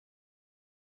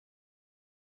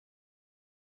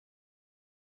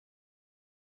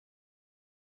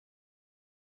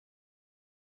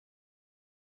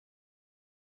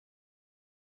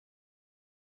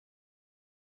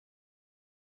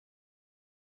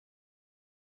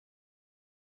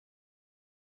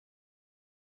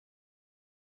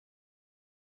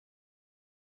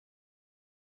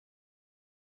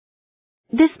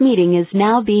This meeting is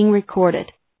now being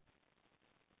recorded.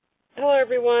 Hello,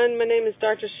 everyone. My name is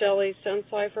Dr. Shelley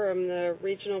Stonecipher. I'm the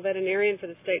Regional Veterinarian for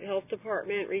the State Health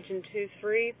Department, Region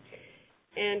 2-3.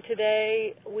 And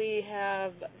today we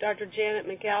have Dr. Janet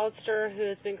McAllister, who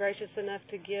has been gracious enough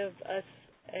to give us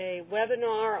a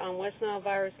webinar on West Nile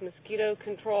virus mosquito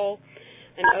control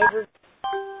and overview.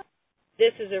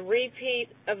 This is a repeat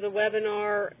of the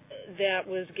webinar that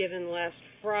was given last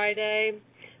Friday.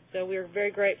 So we're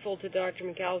very grateful to Dr.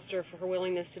 McAllister for her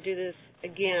willingness to do this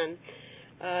again.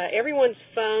 Everyone's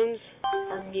phones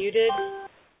are muted.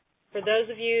 For those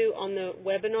of you on the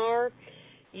webinar,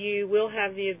 you will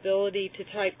have the ability to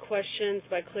type questions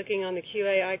by clicking on the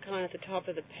QA icon at the top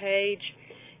of the page.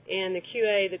 And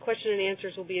the question and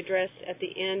answers will be addressed at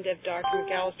the end of Dr.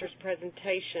 McAllister's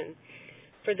presentation.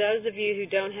 For those of you who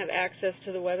don't have access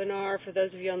to the webinar, for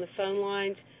those of you on the phone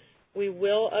lines, we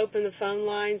will open the phone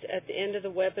lines at the end of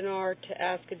the webinar to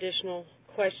ask additional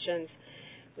questions.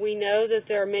 We know that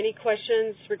there are many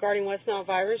questions regarding West Nile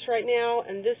virus right now,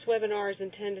 and this webinar is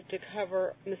intended to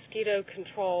cover mosquito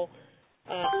control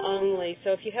only.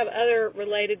 So if you have other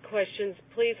related questions,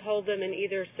 please hold them and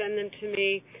either send them to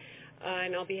me,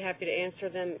 and I'll be happy to answer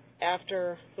them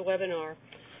after the webinar.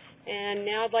 And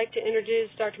now I'd like to introduce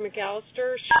Dr.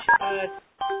 McAllister.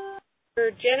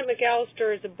 Janet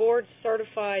McAllister is a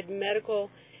board-certified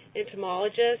medical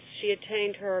entomologist. She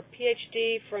attained her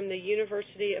PhD from the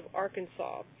University of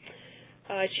Arkansas.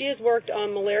 She has worked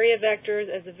on malaria vectors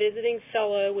as a visiting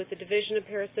fellow with the Division of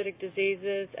Parasitic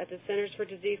Diseases at the Centers for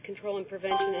Disease Control and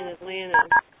Prevention in Atlanta.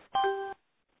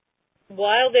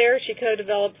 While there, she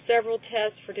co-developed several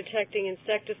tests for detecting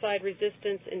insecticide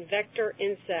resistance in vector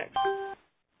insects.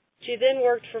 She then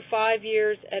worked for 5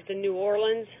 years at the New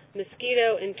Orleans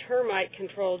Mosquito and Termite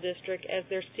Control District as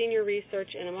their senior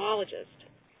research entomologist.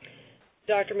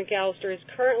 Dr. McAllister is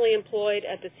currently employed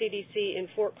at the CDC in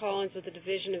Fort Collins with the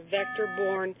Division of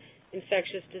Vector-Borne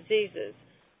Infectious Diseases.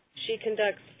 She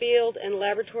conducts field and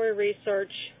laboratory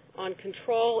research on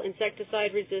control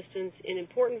insecticide resistance in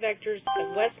important vectors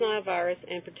of West Nile virus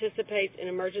and participates in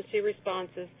emergency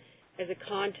responses as a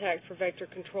contact for vector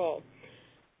control.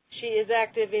 She is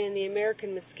active in the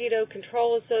American Mosquito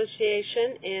Control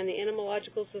Association and the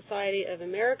Entomological Society of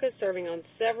America, serving on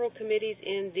several committees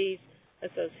in these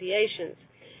associations.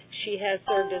 She has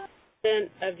served as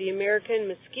president of the American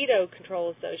Mosquito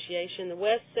Control Association, the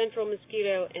West Central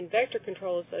Mosquito and Vector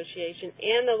Control Association,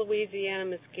 and the Louisiana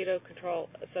Mosquito Control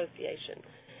Association.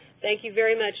 Thank you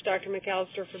very much, Dr.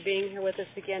 McAllister, for being here with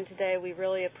us again today. We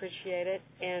really appreciate it.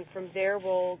 And from there,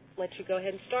 we'll let you go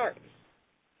ahead and start.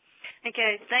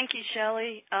 Okay, thank you,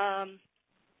 Shelley.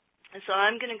 So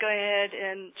I'm going to go ahead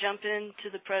and jump into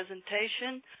the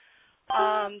presentation.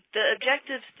 The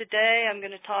objectives today, I'm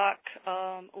going to talk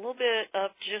a little bit of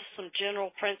just some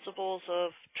general principles of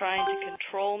trying to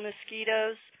control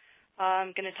mosquitoes.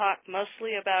 I'm going to talk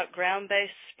mostly about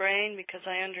ground-based spraying because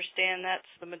I understand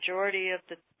that's the majority of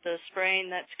the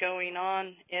spraying that's going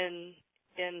on in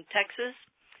Texas.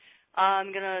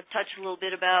 I'm going to touch a little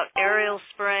bit about aerial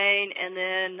spraying and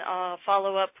then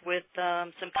follow up with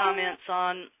some comments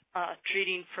on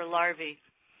treating for larvae.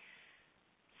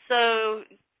 So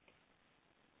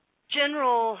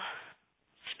general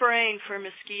spraying for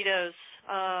mosquitoes,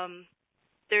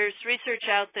 there's research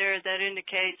out there that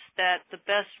indicates that the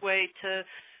best way to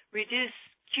reduce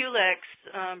Culex,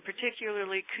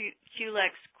 particularly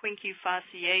Culex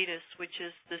quinquefasciatus, which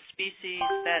is the species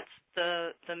that's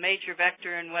the major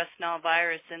vector in West Nile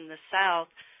virus in the south,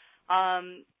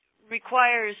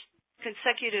 requires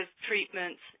consecutive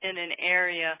treatments in an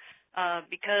area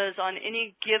because on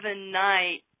any given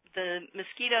night, the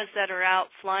mosquitoes that are out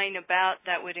flying about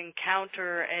that would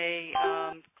encounter a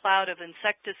cloud of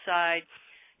insecticide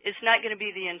is not going to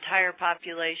be the entire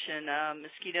population.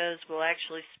 Mosquitoes will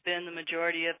actually spend the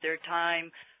majority of their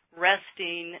time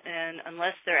resting, and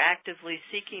unless they're actively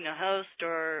seeking a host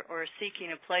or seeking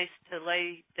a place to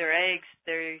lay their eggs,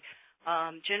 they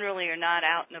generally are not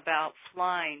out and about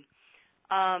flying.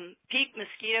 Peak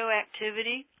mosquito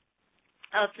activity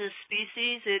of this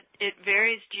species, it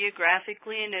varies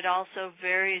geographically and it also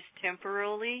varies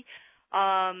temporally.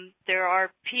 There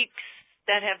are peaks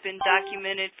that have been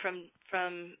documented from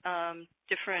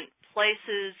different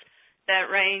places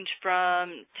that range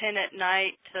from 10 at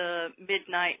night to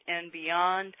midnight and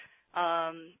beyond.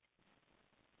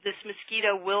 This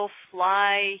mosquito will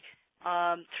fly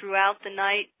throughout the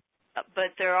night,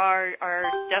 but there are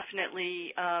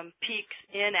definitely peaks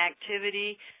in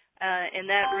activity, and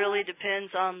that really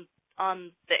depends on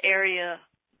the area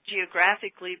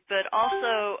geographically, but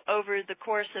also over the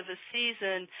course of a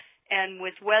season and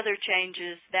with weather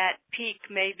changes, that peak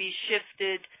may be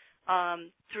shifted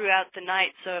throughout the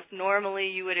night. So if normally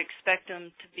you would expect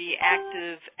them to be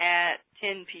active at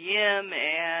 10 p.m.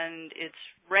 and it's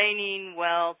raining,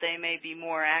 well, they may be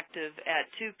more active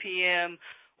at 2 p.m.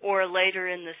 or later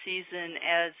in the season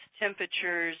as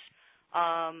temperatures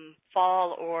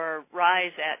fall or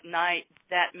rise at night.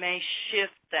 That may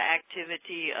shift the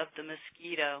activity of the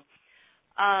mosquito.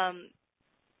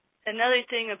 Another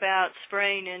thing about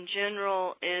spraying in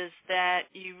general is that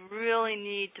you really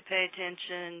need to pay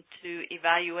attention to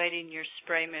evaluating your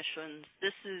spray missions.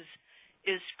 This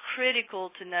is critical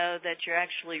to know that you're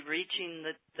actually reaching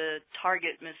the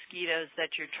target mosquitoes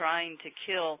that you're trying to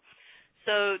kill.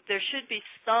 So there should be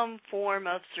some form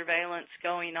of surveillance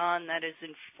going on that is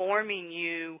informing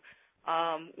you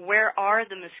where are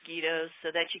the mosquitoes so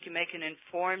that you can make an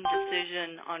informed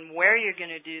decision on where you're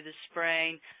going to do the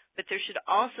spraying. But there should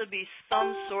also be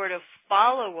some sort of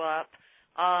follow-up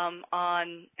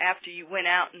on after you went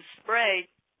out and sprayed.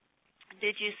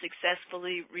 Did you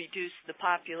successfully reduce the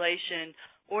population,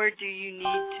 or do you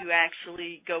need to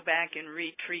actually go back and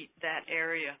retreat that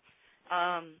area?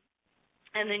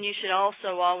 And then you should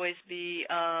also always be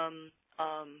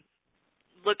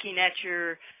looking at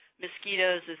your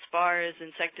mosquitoes as far as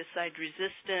insecticide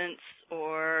resistance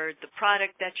or the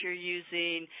product that you're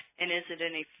using, and is it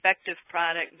an effective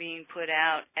product being put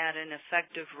out at an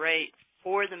effective rate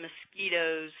for the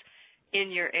mosquitoes in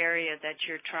your area that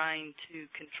you're trying to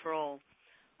control.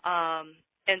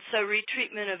 And so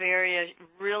retreatment of area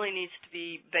really needs to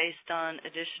be based on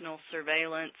additional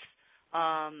surveillance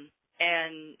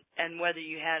and whether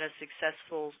you had a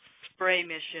successful spray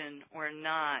mission or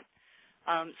not.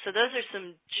 So those are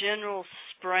some general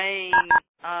spraying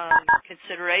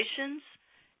considerations,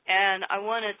 and I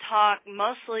want to talk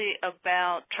mostly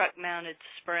about truck-mounted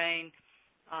spraying,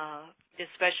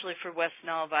 especially for West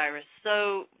Nile virus.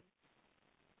 So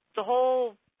the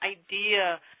whole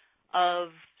idea of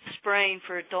spraying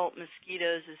for adult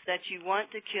mosquitoes is that you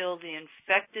want to kill the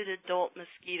infected adult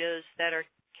mosquitoes that are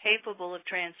capable of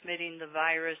transmitting the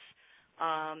virus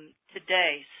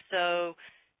today, so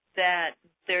that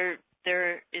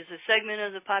there is a segment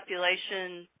of the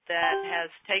population that has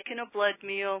taken a blood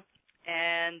meal,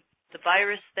 and the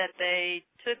virus that they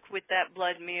took with that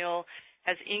blood meal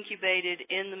has incubated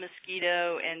in the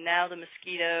mosquito, and now the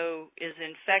mosquito is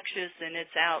infectious and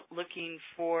it's out looking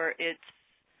for its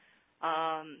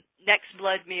next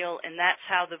blood meal, and that's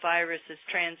how the virus is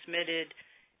transmitted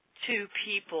to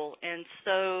people. And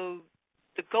so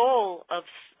the goal of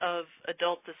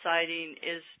adulticiding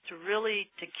is to really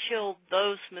to kill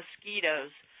those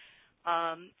mosquitoes.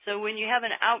 So when you have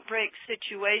an outbreak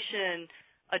situation,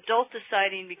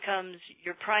 adulticiding becomes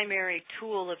your primary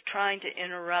tool of trying to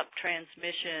interrupt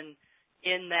transmission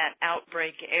in that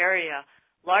outbreak area.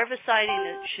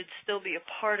 Larviciding should still be a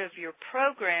part of your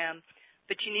program,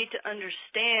 but you need to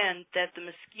understand that the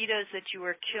mosquitoes that you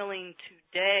are killing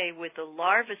today with the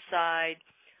larvicide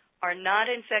are not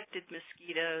infected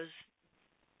mosquitoes.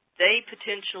 They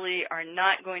potentially are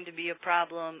not going to be a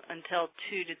problem until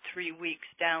 2 to 3 weeks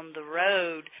down the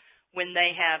road when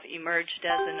they have emerged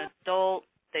as an adult.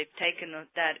 They've taken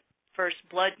that first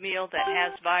blood meal that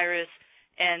has virus,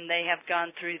 and they have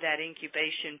gone through that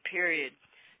incubation period.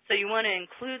 So you want to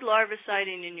include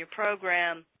larviciding in your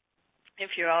program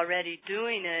if you're already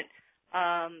doing it,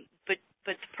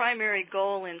 but the primary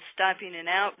goal in stopping an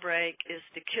outbreak is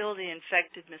to kill the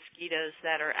infected mosquitoes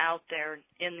that are out there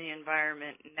in the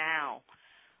environment now.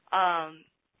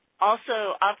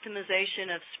 Also,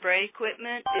 optimization of spray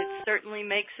equipment, it certainly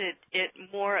makes it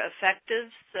more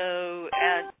effective. So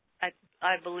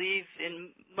I believe in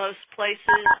most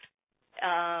places,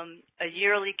 a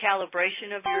yearly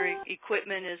calibration of your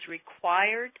equipment is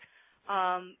required.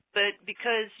 But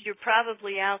because you're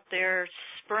probably out there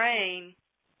spraying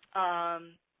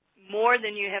more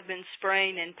than you have been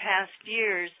spraying in past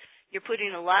years, you're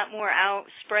putting a lot more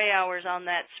spray hours on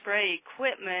that spray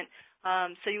equipment.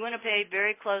 So you want to pay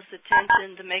very close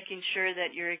attention to making sure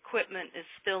that your equipment is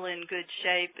still in good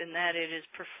shape and that it is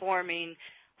performing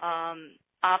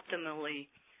optimally.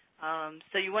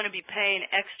 So you want to be paying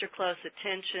extra close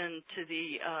attention to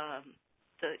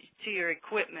your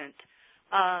equipment.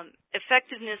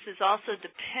 Effectiveness is also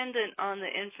dependent on the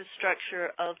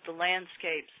infrastructure of the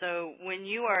landscape. So when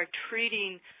you are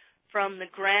treating from the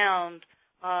ground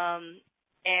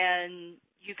and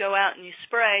you go out and you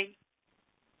spray,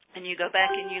 and you go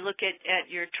back and you look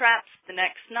at your traps the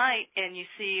next night and you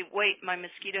see, wait, my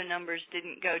mosquito numbers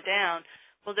didn't go down.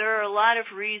 Well, there are a lot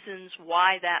of reasons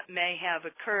why that may have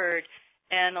occurred,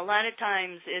 and a lot of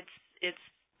times it's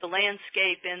the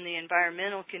landscape and the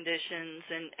environmental conditions,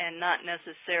 and not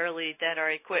necessarily that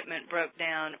our equipment broke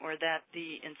down or that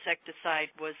the insecticide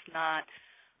was not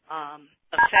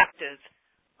effective.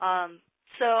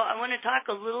 So I want to talk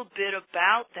a little bit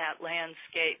about that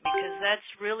landscape, because that's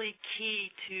really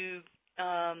key to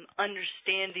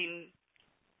understanding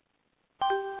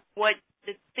what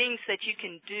the things that you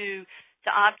can do to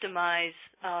optimize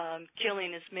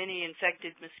killing as many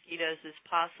infected mosquitoes as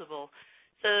possible.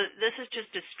 So this is just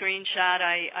a screenshot.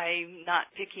 I'm not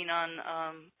picking on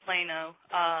Plano,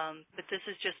 but this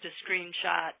is just a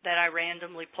screenshot that I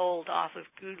randomly pulled off of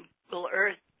Google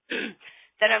Earth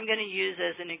that I'm going to use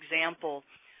as an example.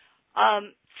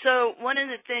 So one of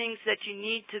the things that you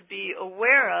need to be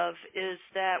aware of is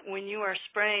that when you are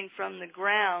spraying from the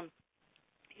ground,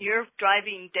 you're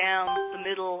driving down the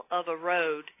middle of a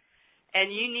road,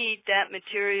 and you need that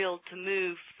material to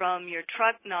move from your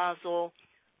truck nozzle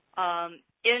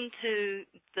into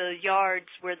the yards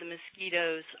where the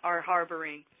mosquitoes are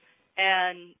harboring.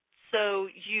 And so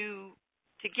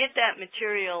to get that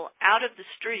material out of the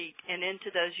street and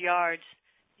into those yards,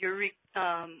 you're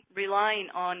relying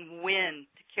on wind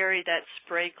to carry that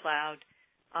spray cloud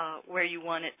where you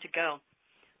want it to go.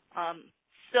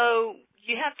 So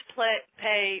you have to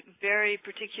pay very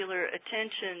particular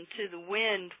attention to the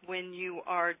wind when you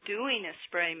are doing a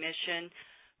spray mission.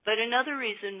 But another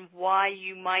reason why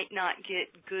you might not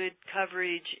get good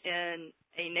coverage in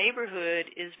a neighborhood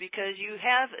is because you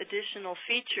have additional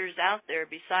features out there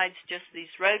besides just these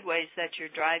roadways that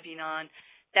you're driving on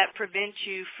that prevent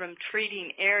you from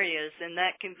treating areas, and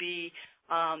that can be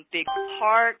big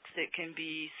parks, it can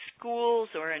be schools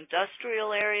or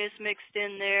industrial areas mixed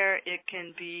in there, it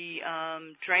can be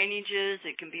drainages,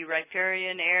 it can be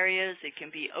riparian areas, it can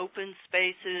be open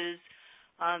spaces.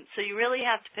 So you really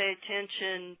have to pay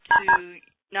attention to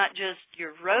not just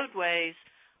your roadways,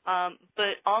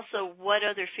 but also what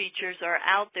other features are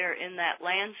out there in that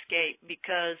landscape,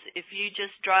 because if you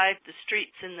just drive the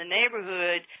streets in the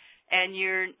neighborhood and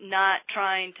you're not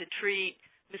trying to treat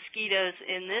mosquitoes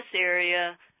in this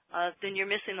area, then you're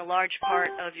missing a large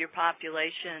part of your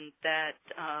population that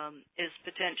is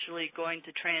potentially going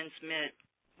to transmit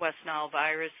West Nile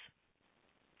virus.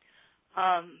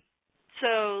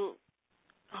 So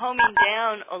homing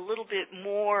down a little bit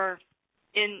more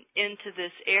into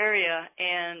this area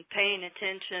and paying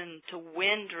attention to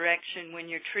wind direction when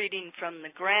you're treating from the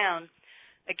ground.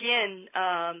 Again,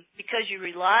 because you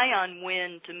rely on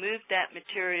wind to move that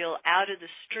material out of the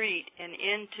street and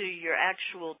into your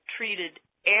actual treated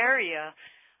area,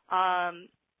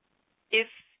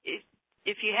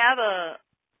 if you have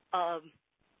a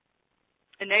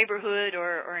neighborhood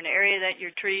or an area that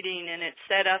you're treating and it's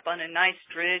set up on a nice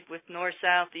grid with north,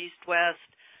 south, east, west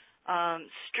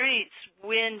streets,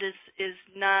 wind is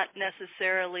not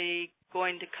necessarily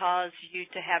going to cause you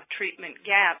to have treatment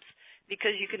gaps,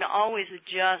 because you can always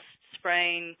adjust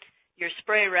spraying your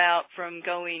spray route from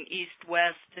going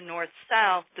east-west to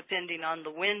north-south depending on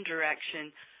the wind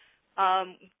direction.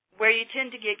 Where you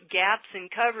tend to get gaps in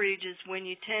coverage is when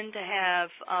you tend to have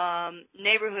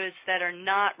neighborhoods that are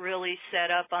not really set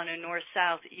up on a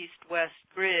north-south, east-west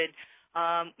grid,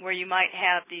 where you might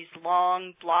have these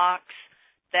long blocks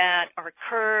that are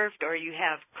curved, or you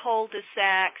have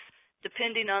cul-de-sacs.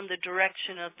 Depending on the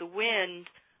direction of the wind,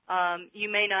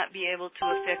 you may not be able to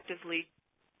effectively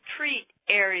treat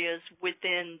areas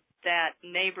within that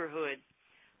neighborhood.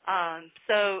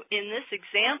 So in this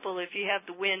example, if you have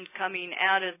the wind coming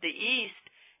out of the east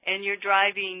and you're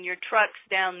driving your trucks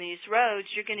down these roads,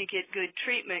 you're going to get good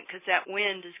treatment, because that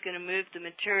wind is going to move the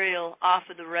material off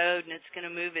of the road and it's going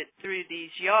to move it through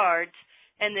these yards.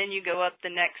 And then you go up the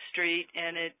next street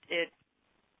and it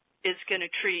is going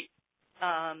to treat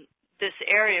this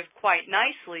area quite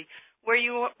nicely. Where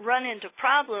you run into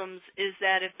problems is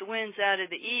that if the wind's out of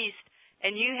the east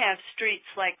and you have streets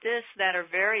like this that are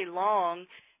very long,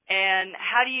 and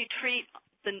how do you treat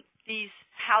these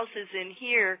houses in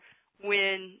here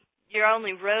when your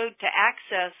only road to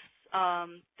access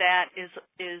that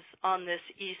is on this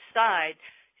east side?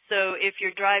 So if you're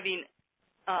driving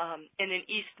in an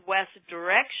east-west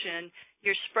direction,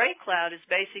 your spray cloud is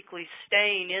basically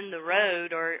staying in the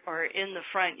road or in the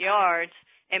front yards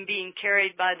and being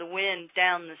carried by the wind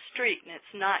down the street, and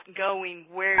it's not going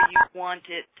where you want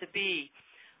it to be.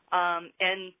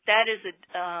 And that is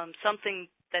something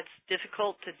that's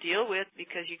difficult to deal with,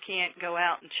 because you can't go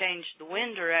out and change the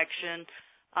wind direction.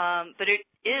 But it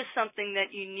is something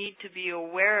that you need to be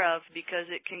aware of, because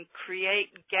it can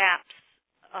create gaps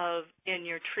in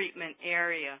your treatment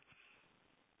area.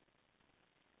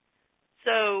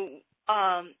 So,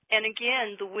 and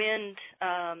again, the wind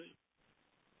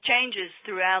changes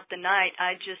throughout the night.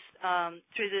 I just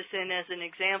threw this in as an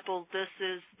example. This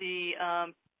is the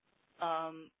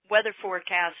weather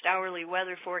forecast, hourly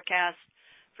weather forecast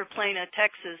for Plano,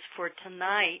 Texas for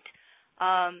tonight.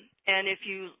 And if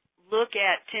you look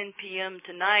at 10 p.m.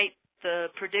 tonight, the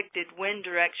predicted wind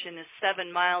direction is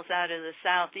 7 miles out of the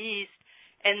southeast.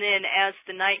 And then as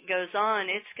the night goes on,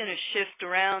 it's going to shift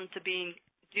around to being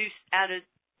due out of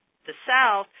the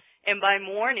south. And by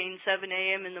morning, 7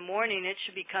 a.m. in the morning, it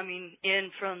should be coming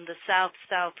in from the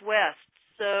south-southwest.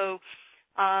 So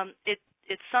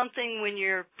it's something when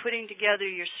you're putting together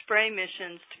your spray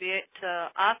missions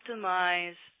to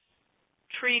optimize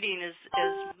treating as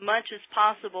much as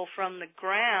possible from the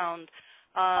ground,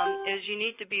 is you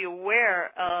need to be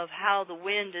aware of how the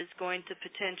wind is going to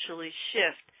potentially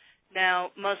shift.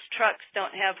 Now, most trucks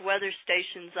don't have weather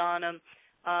stations on them,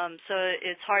 so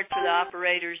it's hard for the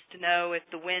operators to know if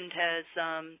the wind has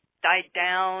died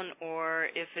down or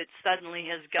if it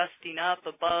suddenly is gusting up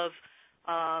above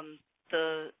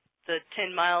the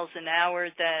 10 miles an hour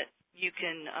that you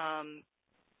can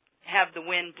have the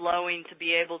wind blowing to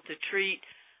be able to treat.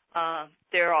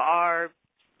 There are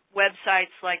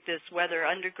websites like this Weather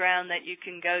Underground that you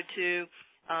can go to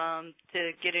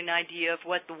get an idea of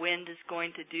what the wind is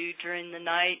going to do during the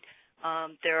night.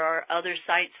 There are other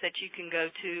sites that you can go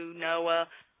to, NOAA,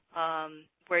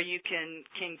 where you can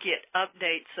get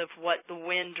updates of what the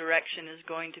wind direction is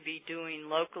going to be doing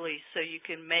locally, so you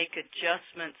can make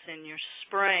adjustments in your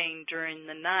spraying during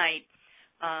the night.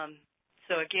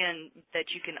 So again, that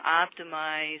you can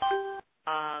optimize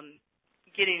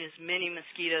getting as many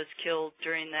mosquitoes killed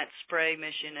during that spray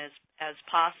mission as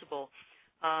possible.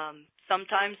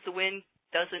 Sometimes the wind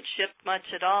doesn't shift much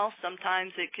at all.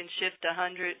 Sometimes it can shift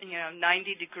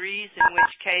 90 degrees, in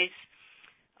which case,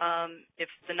 if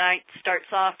the night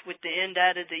starts off with the end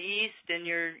out of the east and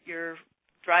you're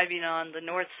driving on the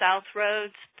north-south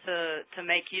roads to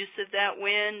make use of that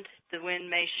wind, the wind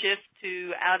may shift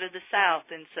to out of the south,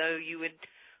 and so you would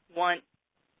want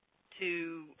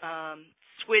to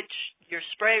switch your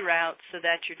spray route so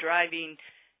that you're driving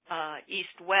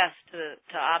east-west to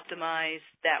optimize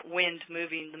that wind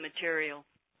moving the material.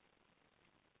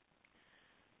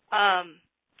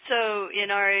 So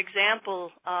in our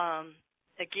example,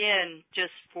 again,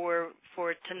 just for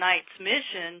tonight's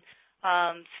mission,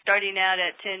 starting out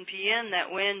at 10 p.m.,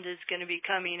 that wind is going to be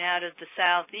coming out of the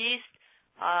southeast,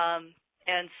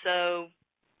 and so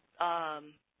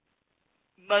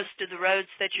most of the roads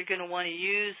that you're going to want to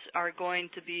use are going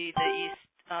to be the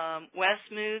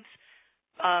east-west moves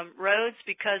roads,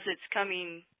 because it's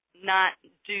coming not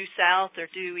due south or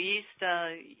due east.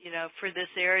 For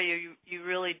this area, you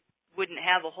really wouldn't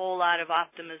have a whole lot of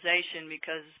optimization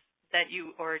because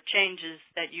or changes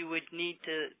that you would need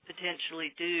to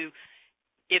potentially do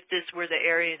if this were the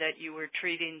area that you were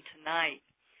treating tonight.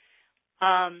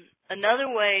 Another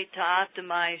way to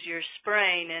optimize your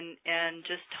spraying and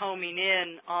just homing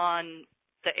in on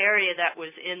the area that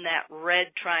was in that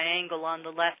red triangle on the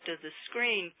left of the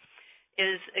screen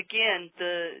is, again,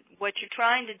 what you're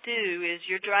trying to do is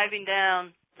you're driving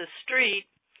down the street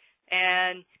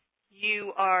and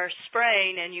you are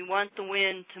spraying, and you want the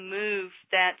wind to move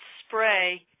that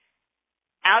spray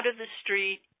out of the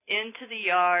street, into the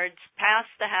yards, past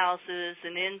the houses,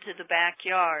 and into the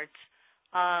backyards.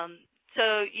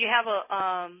 So you have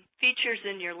features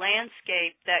in your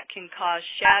landscape that can cause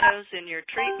shadows in your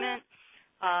treatment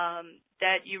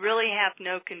that you really have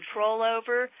no control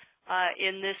over.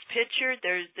 In this picture,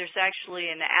 there's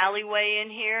actually an alleyway in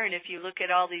here, and if you look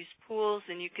at all these pools,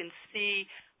 and you can see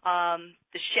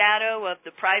the shadow of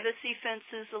the privacy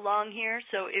fences along here.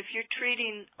 So if you're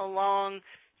treating along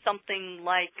something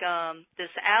like this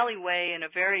alleyway in a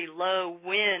very low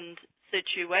wind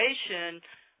situation,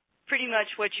 pretty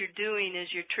much what you're doing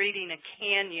is you're treating a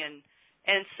canyon.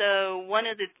 And so one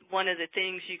of the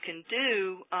things you can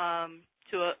do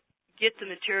to get the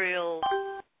material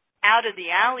out of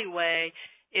the alleyway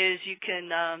is you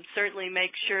can certainly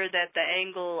make sure that the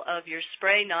angle of your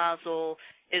spray nozzle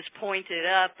is pointed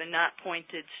up and not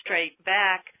pointed straight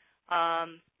back.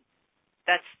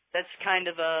 That's kind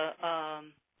of a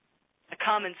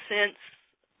common sense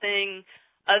thing.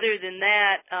 Other than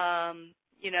that,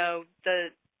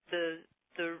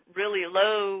 the really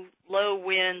low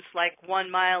winds, like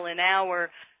 1 mile an hour,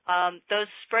 those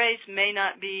sprays may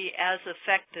not be as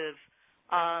effective.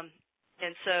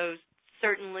 And so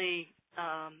certainly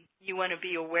you want to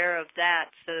be aware of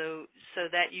that so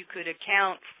that you could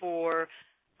account for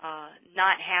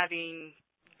not having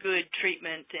good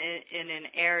treatment in an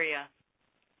area.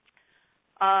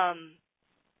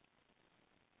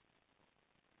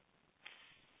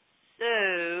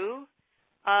 So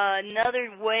Another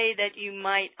way that you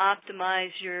might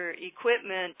optimize your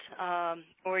equipment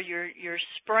or your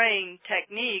spraying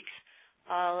techniques,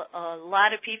 a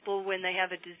lot of people, when they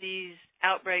have a disease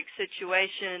outbreak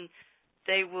situation,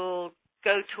 they will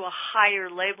go to a higher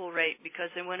label rate because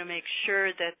they want to make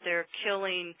sure that they're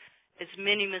killing as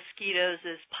many mosquitoes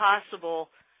as possible.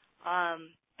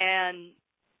 And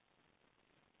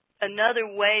another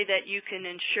way that you can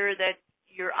ensure that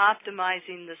you're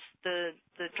optimizing the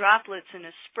droplets in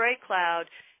a spray cloud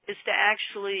is to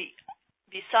actually,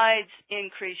 besides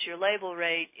increase your label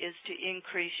rate, is to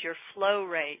increase your flow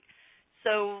rate.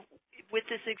 So with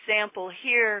this example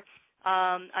here,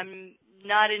 I'm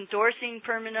not endorsing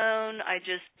Permanone. I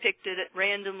just picked it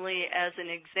randomly as an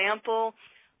example.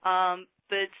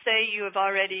 But say you have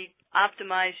already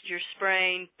optimized your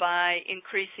spraying by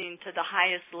increasing to the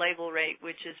highest label rate,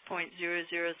 which is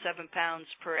 0.007 pounds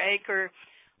per acre,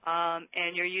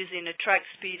 and you're using a truck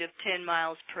speed of 10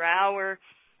 miles per hour.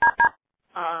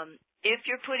 If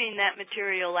you're putting that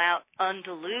material out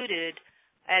undiluted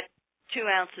at 2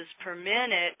 ounces per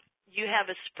minute, you have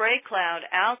a spray cloud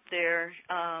out there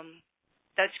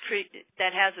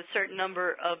that has a certain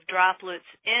number of droplets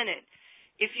in it.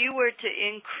 If you were to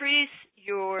increase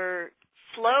your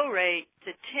flow rate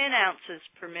to 10 ounces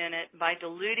per minute by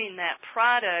diluting that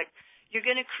product, you're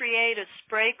going to create a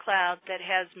spray cloud that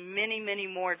has many, many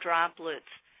more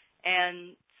droplets.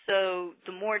 And so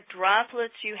the more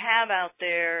droplets you have out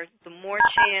there, the more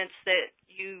chance that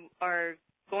you are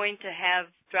going to have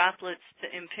droplets to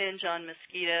impinge on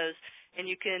mosquitoes, and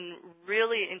you can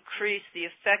really increase the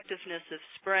effectiveness of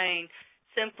spraying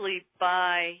simply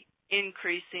by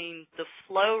increasing the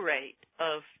flow rate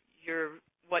of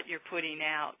what you're putting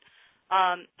out.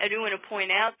 I do want to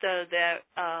point out, though, that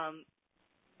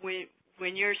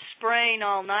when you're spraying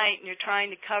all night and you're trying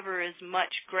to cover as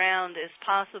much ground as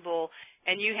possible,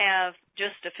 and you have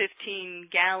just a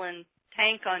 15-gallon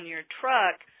tank on your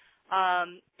truck,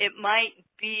 it might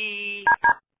be,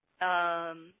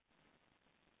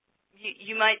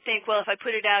 you might think, well, if I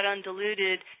put it out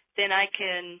undiluted, then I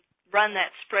can run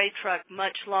that spray truck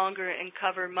much longer and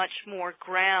cover much more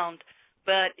ground.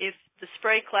 But if the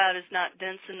spray cloud is not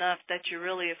dense enough that you're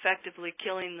really effectively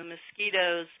killing the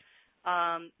mosquitoes,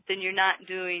 then you're not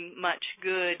doing much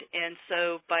good. And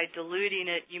so by diluting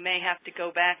it, you may have to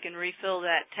go back and refill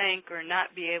that tank or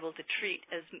not be able to treat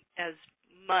as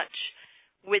much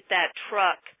with that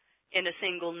truck in a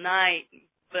single night.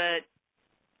 But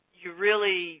you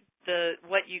really,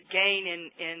 what you gain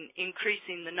in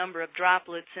increasing the number of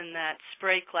droplets in that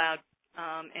spray cloud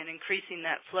and increasing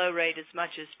that flow rate as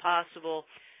much as possible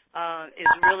is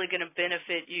really going to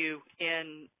benefit you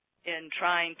in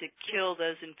trying to kill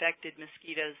those infected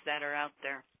mosquitoes that are out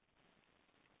there.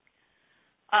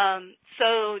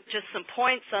 So just some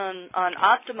points on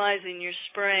optimizing your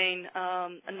spraying.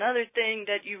 Another thing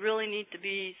that you really need to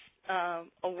be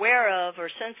aware of or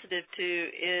sensitive to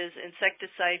is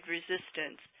insecticide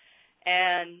resistance.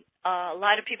 And a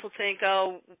lot of people think,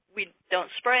 oh, we don't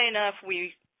spray enough,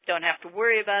 we don't have to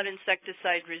worry about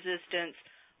insecticide resistance.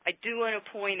 I do want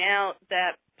to point out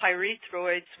that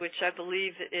pyrethroids, which I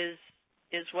believe is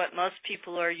what most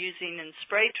people are using in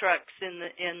spray trucks in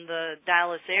the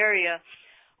Dallas area,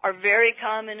 are very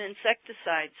common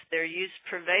insecticides. They're used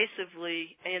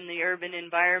pervasively in the urban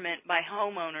environment by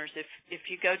homeowners. If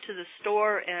you go to the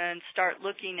store and start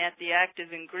looking at the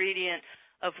active ingredient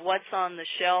of what's on the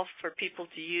shelf for people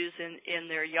to use in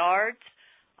their yards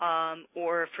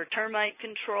or for termite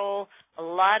control, a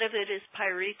lot of it is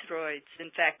pyrethroids. In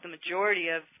fact, the majority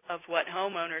of what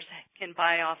homeowners can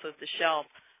buy off of the shelf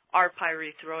are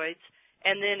pyrethroids.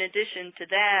 And then in addition to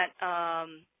that,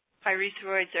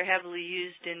 pyrethroids are heavily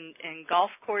used in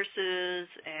golf courses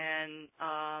and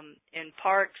in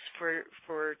parks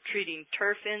for treating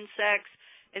turf insects.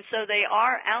 And so they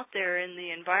are out there in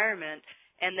the environment,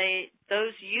 and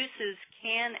those uses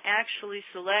can actually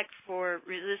select for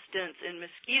resistance in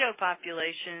mosquito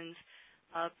populations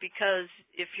because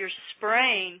if you're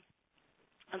spraying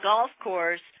a golf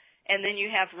course and then you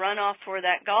have runoff for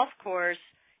that golf course,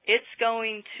 it's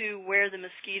going to where the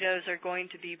mosquitoes are going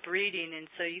to be breeding, and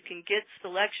so you can get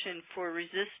selection for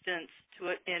resistance to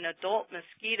it in adult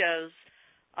mosquitoes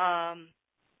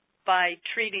by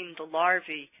treating the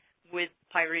larvae with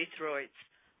pyrethroids.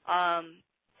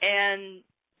 And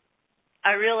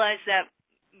I realize that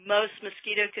most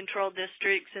mosquito control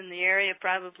districts in the area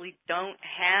probably don't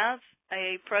have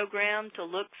a program to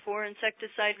look for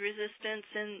insecticide resistance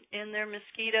in their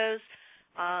mosquitoes.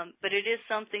 But it is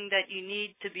something that you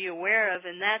need to be aware of,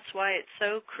 and that's why it's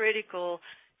so critical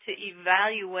to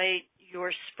evaluate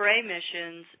your spray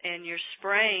missions and your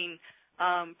spraying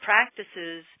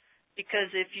practices,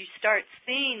 because if you start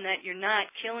seeing that you're not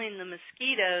killing the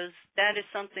mosquitoes, that is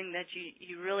something that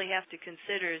you really have to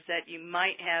consider, is that you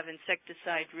might have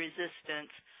insecticide resistance.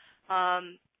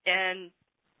 And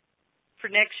for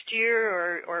next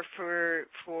year or for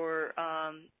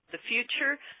the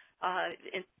future,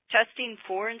 testing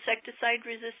for insecticide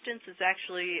resistance is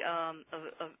actually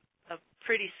a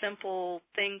pretty simple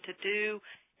thing to do,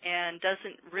 and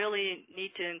doesn't really need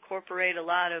to incorporate a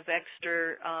lot of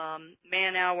extra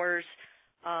man hours.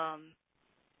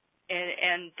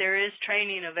 And there is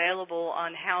training available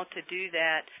on how to do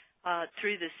that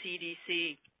through the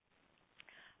CDC.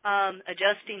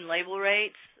 Adjusting label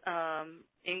rates,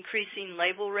 increasing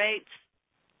label rates.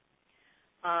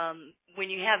 When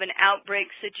you have an outbreak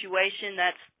situation,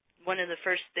 that's one of the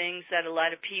first things that a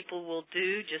lot of people will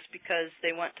do, just because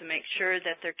they want to make sure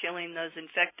that they're killing those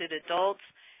infected adults.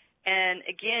 And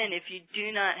again, if you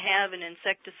do not have an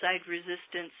insecticide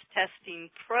resistance testing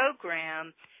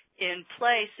program in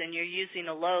place and you're using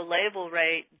a low label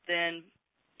rate, then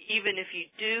even if you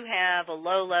do have a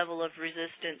low level of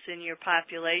resistance in your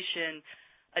population,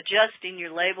 adjusting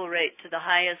your label rate to the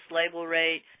highest label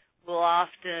rate will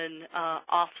often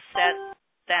offset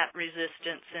that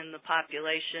resistance in the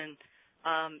population,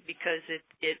 because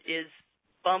it is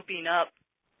bumping up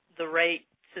the rate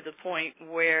to the point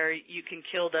where you can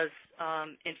kill those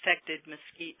infected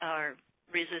or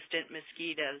resistant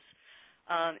mosquitoes.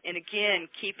 And again,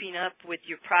 keeping up with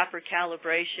your proper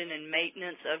calibration and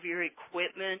maintenance of your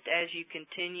equipment as you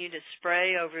continue to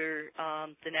spray over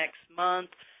the next month,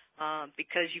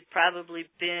 because you've probably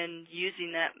been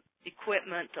using that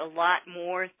equipment a lot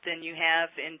more than you have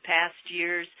in past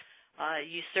years.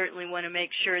 You certainly want to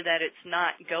make sure that it's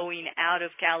not going out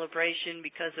of calibration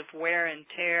because of wear and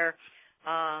tear,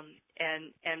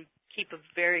 and keep a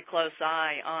very close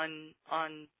eye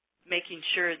on making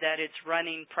sure that it's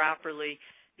running properly,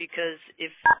 because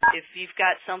if you've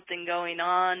got something going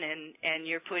on and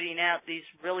you're putting out these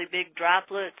really big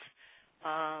droplets,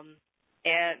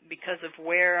 and because of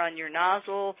wear on your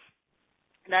nozzle,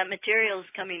 that material is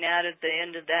coming out at the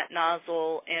end of that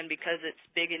nozzle, and because it's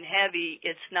big and heavy,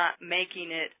 it's not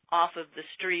making it off of the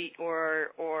street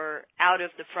or out of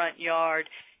the front yard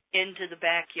into the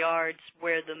backyards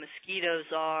where the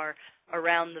mosquitoes are,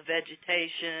 around the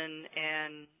vegetation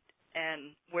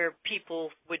and where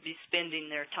people would be spending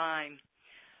their time.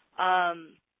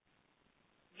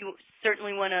 You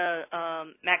certainly want to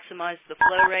maximize the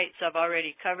flow rates. I've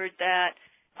already covered that.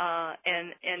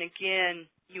 And again,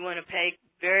 you want to pay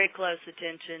very close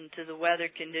attention to the weather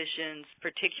conditions,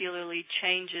 particularly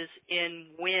changes in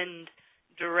wind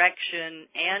direction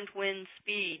and wind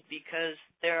speed, because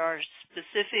there are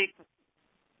specific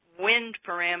wind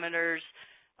parameters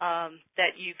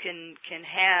that you can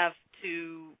have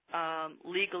to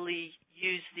legally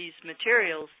use these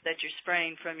materials that you're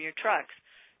spraying from your trucks.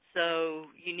 So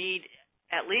you need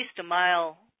at least a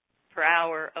mile per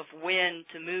hour of wind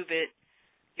to move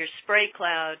your spray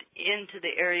cloud into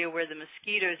the area where the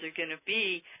mosquitoes are going to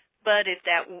be. But if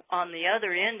that, on the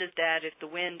other end of that, if the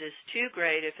wind is too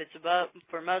great, if it's above,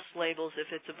 for most labels, if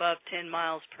it's above 10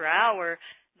 miles per hour,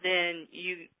 then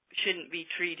you shouldn't be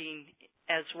treating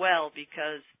as well,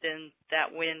 because then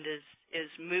that wind is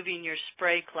moving your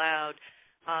spray cloud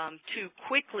too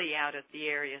quickly out of the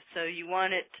area. So you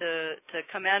want it to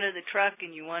come out of the truck,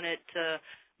 and you want it to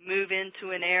move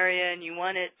into an area, and you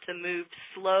want it to move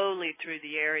slowly through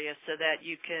the area so that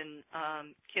you can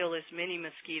kill as many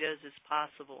mosquitoes as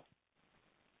possible.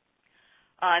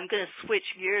 I'm going to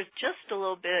switch gears just a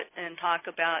little bit and talk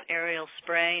about aerial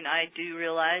spraying. I do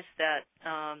realize that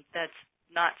that's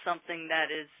not something that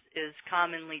is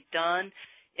commonly done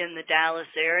in the Dallas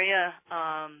area,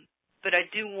 but I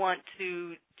do want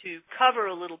to cover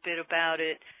a little bit about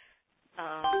it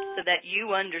so that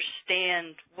you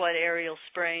understand what aerial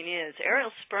spraying is. Aerial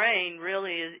spraying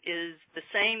really is the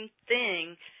same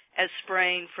thing as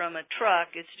spraying from a truck.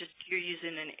 It's just you're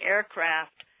using an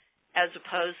aircraft as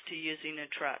opposed to using a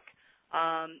truck.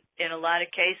 In a lot of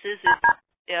cases,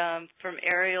 from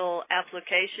aerial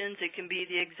applications, it can be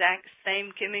the exact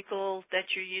same chemical that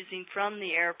you're using from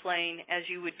the airplane as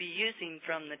you would be using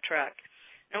from the truck.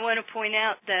 I want to point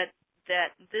out that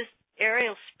this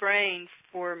aerial spraying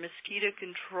for mosquito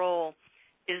control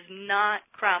is not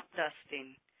crop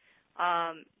dusting.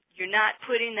 You're not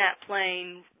putting that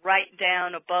plane right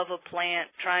down above a plant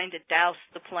trying to douse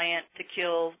the plant to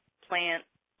kill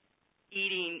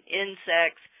plant-eating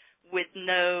insects with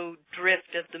no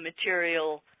drift of the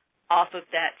material off of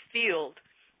that field.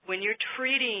 When you're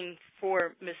treating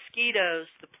for mosquitoes,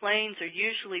 the planes are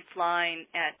usually flying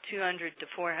at 200 to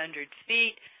 400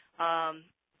 feet.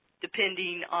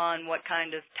 depending on what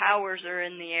kind of towers are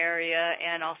in the area,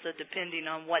 and also depending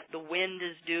on what the wind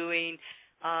is doing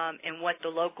and what the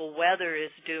local weather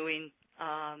is doing.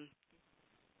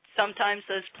 Sometimes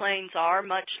those planes are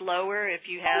much lower if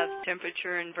you have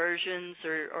temperature inversions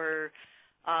or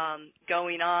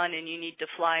going on and you need to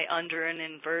fly under an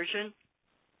inversion.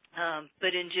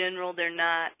 But in general, they're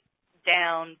not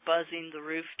down buzzing the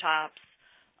rooftops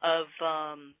of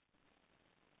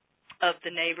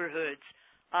the neighborhoods.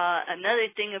 Another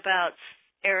thing about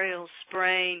aerial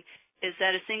spraying is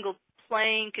that a single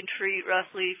plane can treat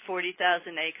roughly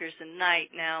 40,000 acres a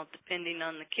night. Now, depending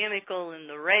on the chemical and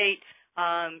the rate,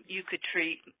 you could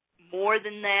treat more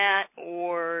than that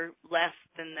or less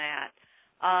than that.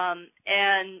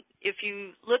 And if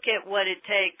you look at what it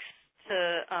takes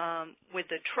to,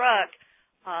 with a truck,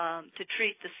 to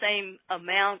treat the same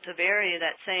amount of area,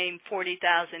 that same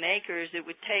 40,000 acres, it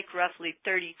would take roughly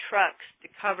 30 trucks to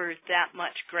cover that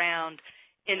much ground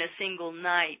in a single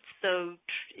night. So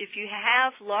if you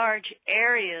have large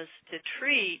areas to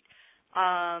treat,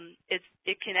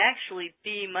 it can actually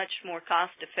be much more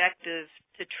cost effective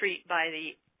to treat by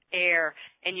the air,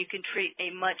 and you can treat a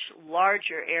much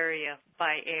larger area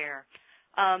by air.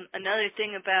 Another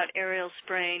thing about aerial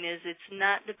spraying is it's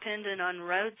not dependent on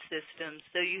road systems,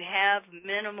 so you have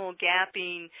minimal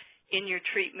gapping in your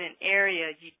treatment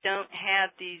area. You don't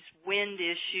have these wind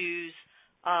issues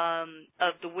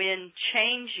of the wind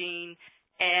changing,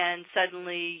 and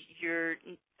suddenly you're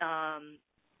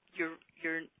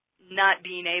not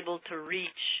being able to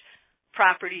reach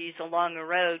properties along a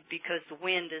road because the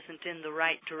wind isn't in the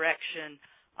right direction.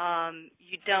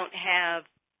 You don't have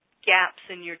gaps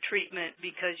in your treatment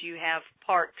because you have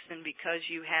parks and because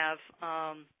you have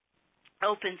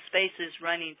open spaces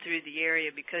running through the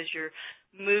area because you're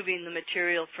moving the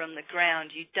material from the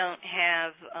ground. You don't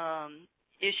have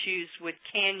issues with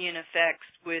canyon effects,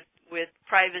 with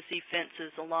privacy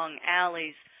fences along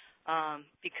alleys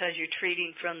because you're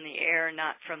treating from the air,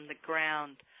 not from the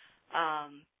ground.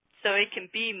 So it can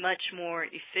be much more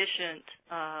efficient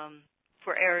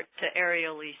to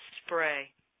aerially spray.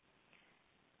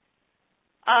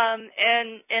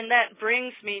 And that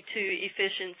brings me to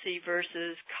efficiency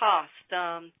versus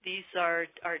cost. These are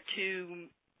two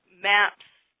maps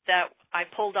that I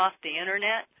pulled off the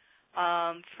internet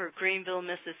for Greenville,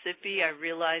 Mississippi. I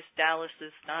realized Dallas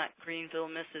is not Greenville,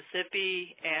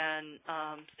 Mississippi, and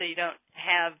so you don't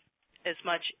have as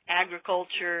much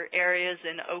agriculture areas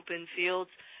and open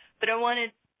fields. But I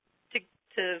wanted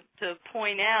to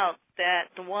point out that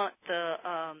the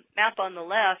map on the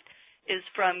left is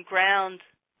from ground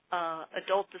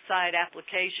adulticide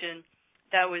application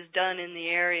that was done in the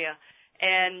area.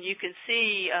 And you can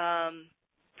see,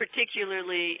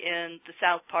 particularly in the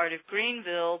south part of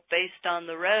Greenville, based on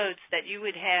the roads, that you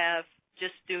would have,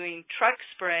 just doing truck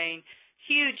spraying,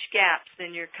 huge gaps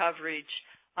in your coverage.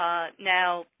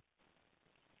 Now,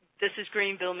 this is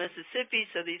Greenville, Mississippi,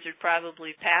 so these are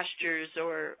probably pastures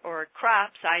or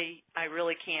crops. I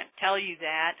really can't tell you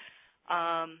that.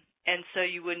 And so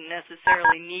you wouldn't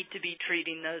necessarily need to be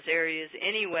treating those areas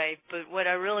anyway. But what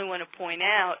I really want to point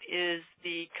out is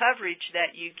the coverage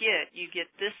that you get. You get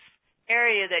this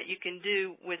area that you can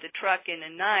do with a truck in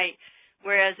a night,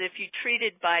 whereas if you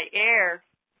treated by air,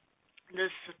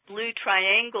 this blue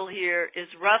triangle here is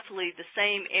roughly the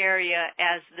same area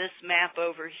as this map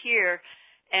over here,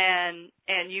 and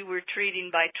you were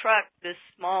treating by truck this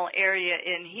small area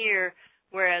in here,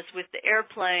 whereas with the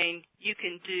airplane you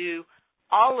can do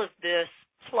all of this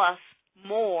plus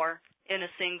more in a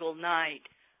single night.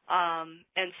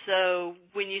 And so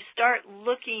when you start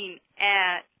looking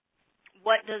at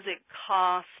what does it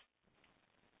cost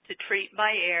to treat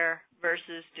by air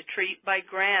versus to treat by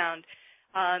ground,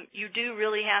 you do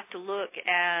really have to look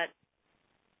at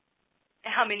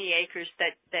how many acres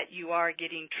that you are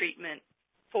getting treatment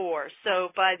for.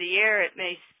 So by the air it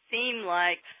may seem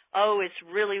like, oh, it's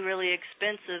really, really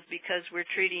expensive because we're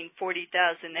treating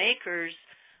 40,000 acres,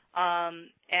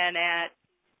 and at,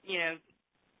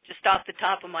 just off the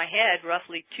top of my head,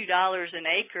 roughly $2 an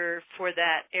acre for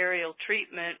that aerial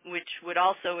treatment, which would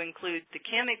also include the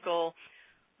chemical,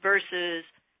 versus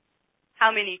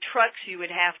how many trucks you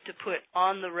would have to put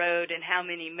on the road and how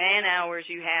many man hours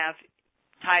you have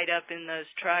tied up in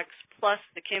those trucks, plus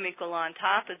the chemical on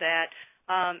top of that.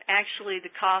 Actually, the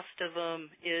cost of them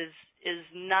is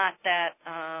not that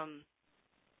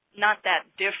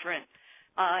different,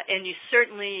 and you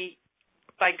certainly,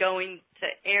 by going to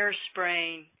air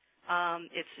spraying,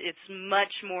 it's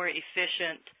much more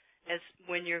efficient as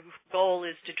when your goal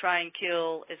is to try and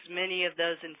kill as many of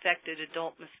those infected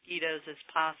adult mosquitoes as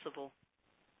possible.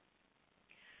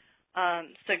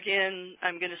 So again,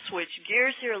 I'm going to switch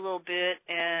gears here a little bit,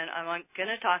 and I'm going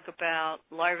to talk about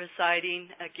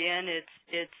larviciding. Again,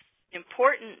 it's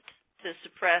important to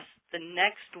suppress the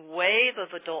next wave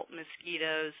of adult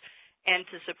mosquitoes and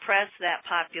to suppress that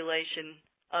population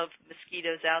of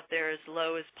mosquitoes out there as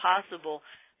low as possible.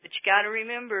 But you got to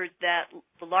remember that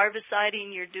the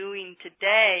larviciding you're doing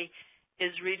today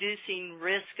is reducing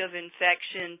risk of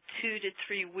infection 2 to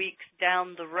 3 weeks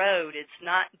down the road. It's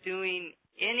not doing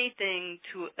anything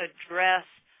to address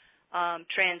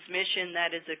transmission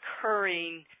that is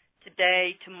occurring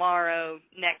today, tomorrow,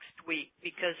 next week,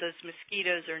 because those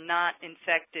mosquitoes are not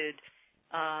infected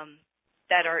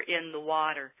that are in the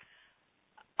water.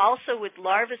 Also, with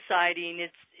larviciding,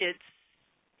 it's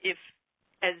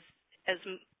as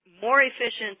more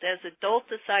efficient as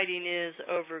adulticiding is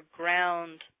over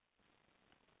ground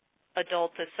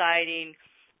adulticiding,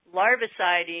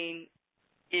 larviciding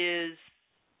is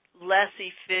less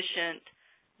efficient.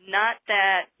 Not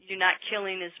that you're not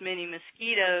killing as many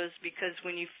mosquitoes, because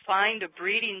when you find a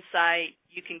breeding site,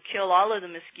 you can kill all of the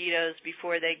mosquitoes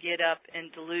before they get up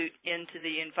and dilute into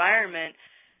the environment.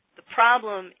 The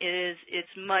problem is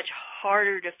it's much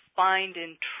harder to find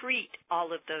and treat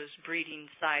all of those breeding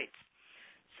sites.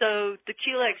 So the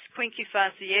Culex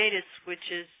quinquefasciatus,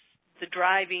 which is the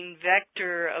driving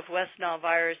vector of West Nile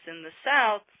virus in the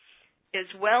south, is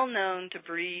well known to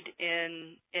breed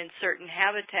in certain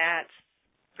habitats,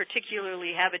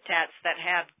 particularly habitats that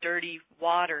have dirty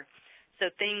water. So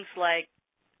things like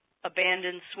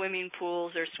abandoned swimming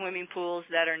pools or swimming pools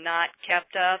that are not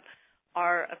kept up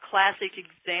are a classic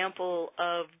example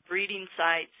of breeding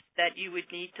sites that you would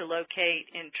need to locate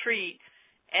and treat.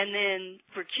 And then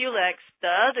for Culex, the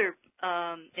other,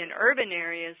 in urban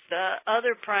areas, the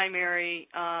other primary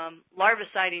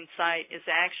larviciding site is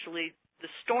actually the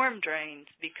storm drains,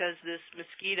 because this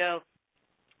mosquito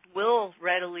will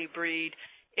readily breed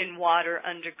in water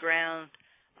underground.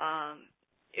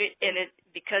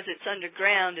 Because it's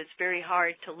underground, it's very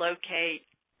hard to locate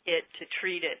it to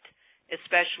treat it,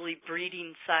 especially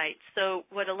breeding sites. So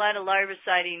what a lot of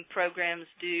larviciding programs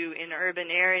do in urban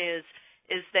areas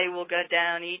is they will go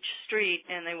down each street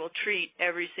and they will treat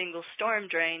every single storm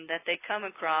drain that they come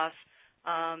across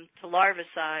to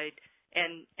larvicide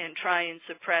and try and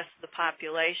suppress the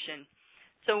population.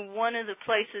 So one of the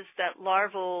places that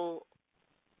larval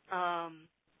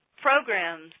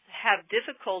programs have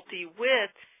difficulty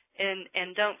with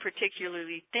and don't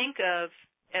particularly think of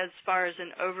as far as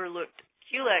an overlooked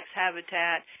Culex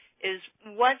habitat is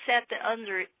what's at the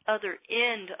other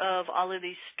end of all of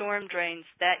these storm drains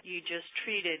that you just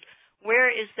treated. Where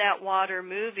is that water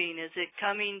moving? Is it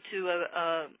coming to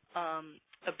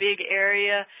a big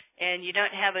area and you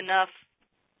don't have enough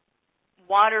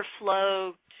water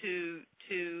flow to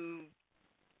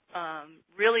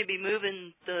really be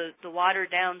moving the water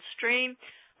downstream?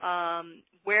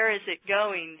 Where is it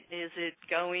going? Is it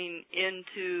going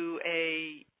into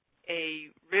a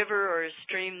river or a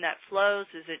stream that flows?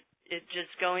 Is it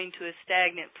just going to a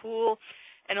stagnant pool?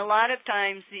 And a lot of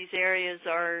times these areas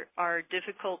are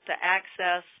difficult to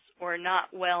access or not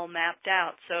well mapped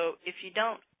out. So if you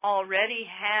don't already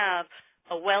have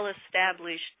a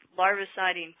well-established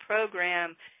larviciding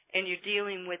program and you're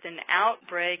dealing with an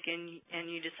outbreak and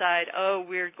you decide, oh,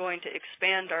 we're going to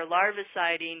expand our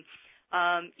larviciding,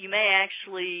 you may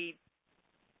actually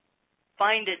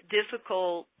find it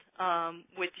difficult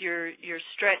with your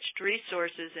stretched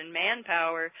resources and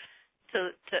manpower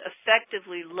to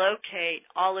effectively locate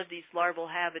all of these larval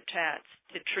habitats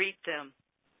to treat them.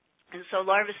 And so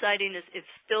larviciding is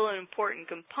still an important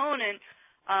component,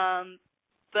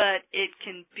 but it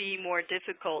can be more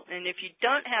difficult. And if you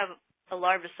don't have a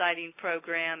larviciding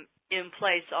program in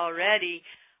place already,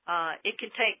 it can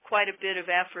take quite a bit of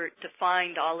effort to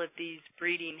find all of these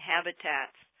breeding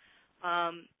habitats.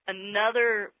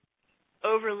 Another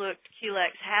overlooked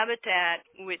Culex habitat,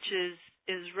 which is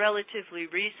relatively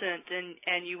recent,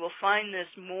 and you will find this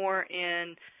more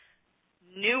in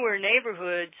newer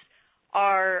neighborhoods,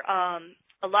 are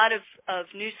a lot of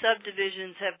new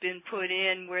subdivisions have been put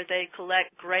in where they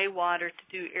collect gray water to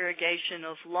do irrigation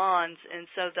of lawns, and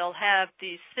so they'll have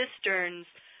these cisterns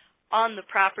on the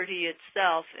property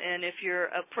itself. And if you're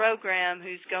a program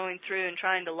who's going through and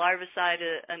trying to larvicide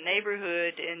a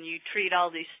neighborhood and you treat all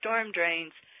these storm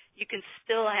drains, you can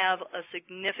still have a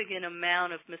significant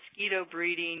amount of mosquito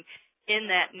breeding in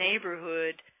that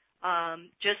neighborhood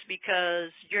just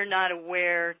because you're not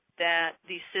aware that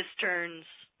these cisterns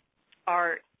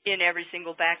are in every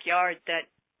single backyard that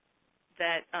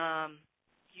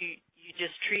you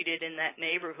just treated in that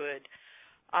neighborhood.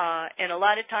 And a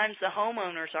lot of times the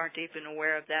homeowners aren't even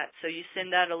aware of that. So you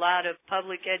send out a lot of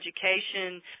public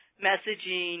education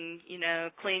messaging,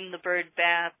 clean the bird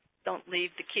bath, don't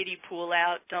leave the kiddie pool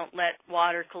out, don't let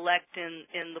water collect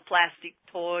in the plastic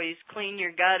toys, clean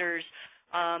your gutters.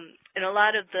 And a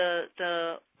lot of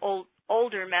the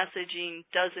older messaging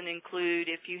doesn't include,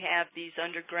 if you have these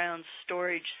underground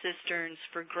storage cisterns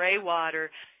for gray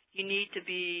water, you need to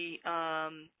be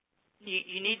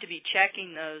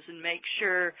checking those and make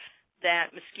sure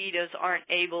that mosquitoes aren't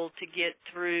able to get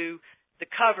through the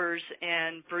covers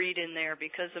and breed in there,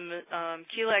 because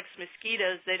Culex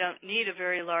mosquitoes, they don't need a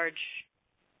very large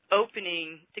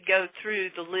opening to go through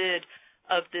the lid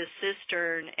of this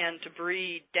cistern and to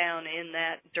breed down in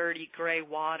that dirty gray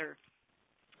water.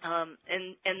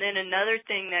 And then another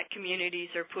thing that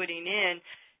communities are putting in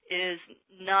is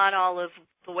not all of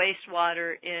the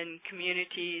wastewater in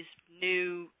communities,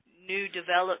 new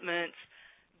developments,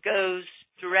 goes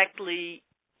directly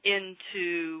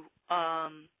into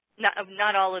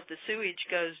not all of the sewage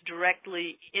goes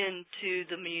directly into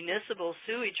the municipal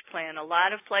sewage plant. A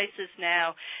lot of places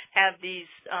now have these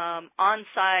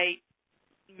on-site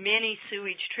mini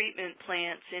sewage treatment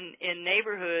plants in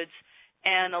neighborhoods,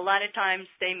 and a lot of times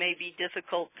they may be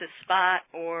difficult to spot,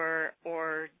 or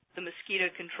the mosquito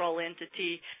control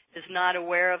entity is not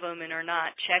aware of them and are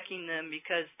not checking them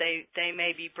because they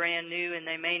may be brand new and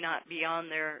they may not be on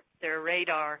their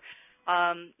radar.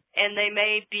 And they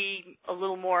may be a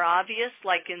little more obvious,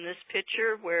 like in this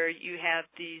picture where you have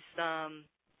these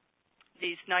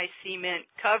nice cement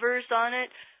covers on it,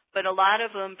 but a lot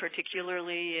of them,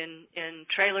 particularly in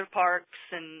trailer parks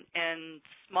and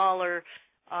smaller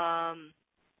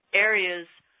areas,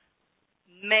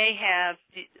 may have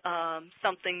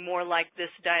something more like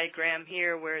this diagram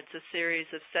here, where it's a series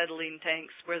of settling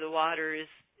tanks where the water is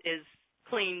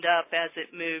cleaned up as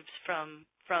it moves from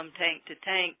tank to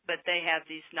tank, but they have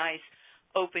these nice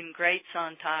open grates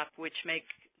on top, which make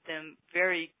them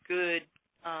very good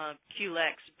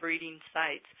Culex breeding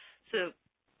sites. So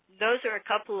those are a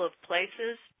couple of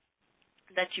places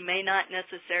that you may not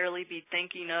necessarily be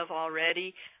thinking of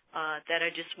already that I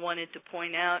just wanted to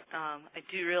point out. I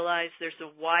do realize there's a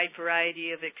wide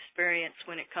variety of experience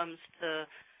when it comes to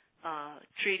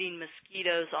treating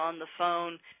mosquitoes on the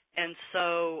phone, and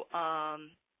so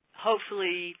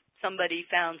hopefully somebody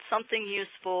found something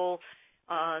useful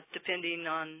depending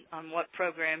on what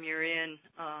program you're in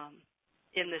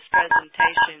this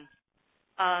presentation.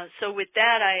 So with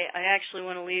that, I actually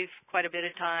want to leave quite a bit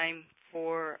of time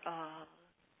for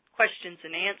questions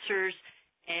and answers,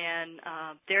 and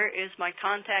there is my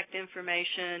contact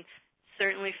information.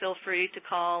 Certainly feel free to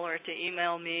call or to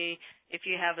email me if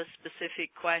you have a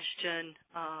specific question,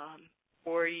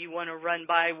 or you want to run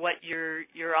by what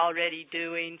you're already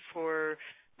doing for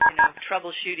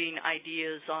troubleshooting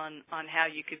ideas on how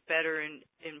you could better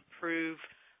improve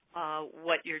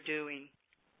what you're doing.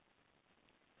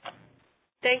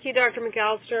 Thank you, Dr.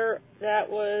 McAllister.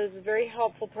 That was a very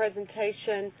helpful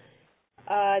presentation.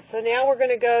 So now we're going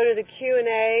to go to the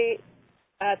Q&A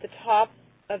at the top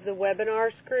of the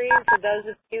webinar screen. For those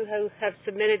of you who have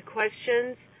submitted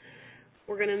questions,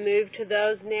 we're going to move to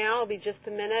those now. It'll be just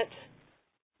a minute.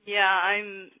 Yeah,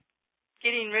 I'm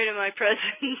getting rid of my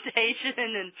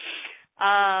presentation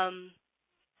and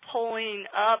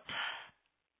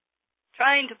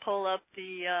trying to pull up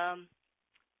the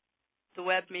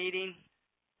web meeting.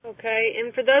 Okay,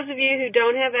 and for those of you who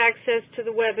don't have access to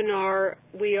the webinar,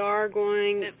 we are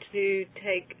going to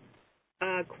take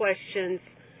questions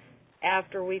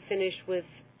after we finish with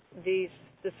this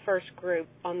first group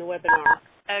on the webinar.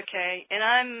 Okay, and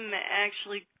I'm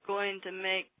actually going to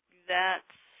make that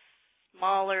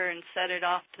smaller and set it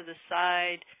off to the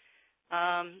side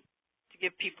to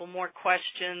give people more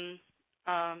questions,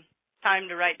 time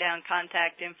to write down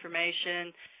contact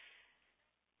information.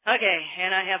 Okay,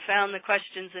 and I have found the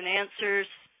questions and answers.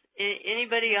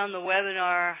 Anybody on the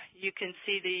webinar, you can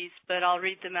see these, but I'll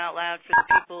read them out loud for the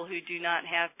people who do not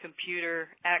have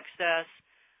computer access.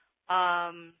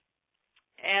 And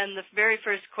the very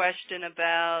first question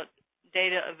about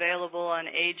data available on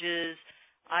ages,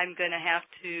 I'm going to have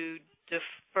to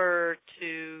defer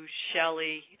to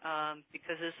Shelley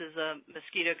because this is a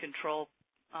mosquito control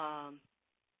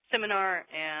seminar,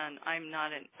 and I'm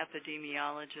not an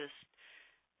epidemiologist.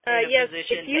 Yes, if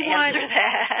you want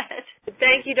that.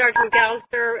 Thank you, Dr.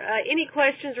 McAllister. Any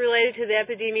questions related to the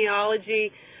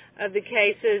epidemiology of the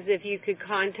cases, if you could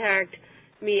contact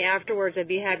me afterwards, I'd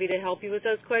be happy to help you with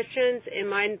those questions. And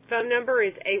my phone number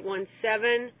is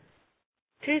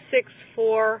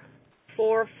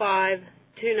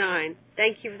 817-264-4529.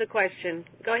 Thank you for the question.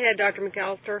 Go ahead, Dr.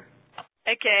 McAllister.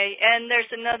 Okay, and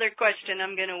there's another question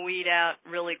I'm going to weed out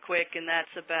really quick, and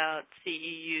that's about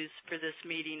CEUs for this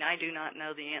meeting. I do not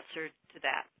know the answer to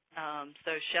that.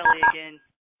 So Shelley, again,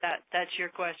 that's your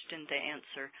question to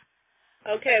answer.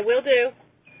 Okay, will do.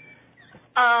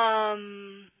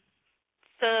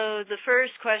 So the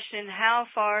first question, how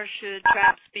far should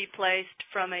traps be placed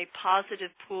from a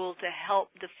positive pool to help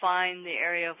define the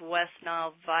area of West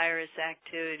Nile virus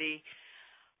activity?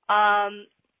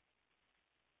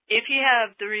 If you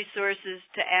have the resources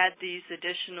to add these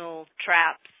additional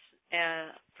traps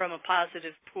from a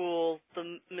positive pool,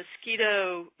 the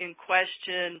mosquito in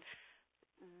question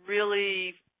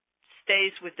really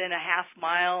stays within a half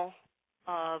mile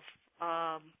of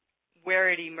where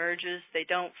it emerges. They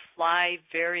don't fly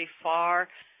very far.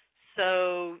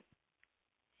 So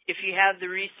if you have the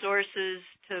resources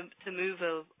to move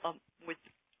with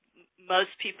most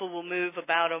people will move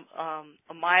about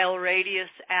a mile radius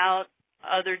out.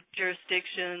 Other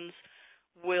jurisdictions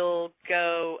will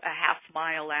go a half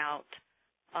mile out.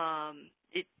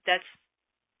 That's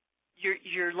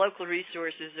your local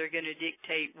resources are going to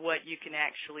dictate what you can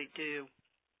actually do.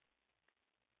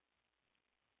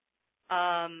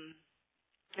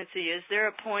 Let's see, is there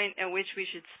a point at which we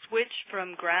should switch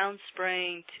from ground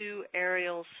spraying to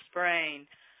aerial spraying?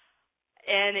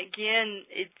 And again,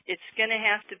 it's going to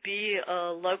have to be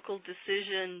a local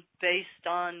decision based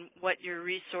on what your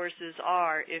resources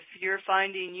are. If you're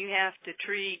finding you have to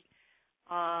treat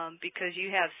because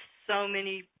you have so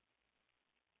many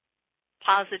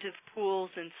positive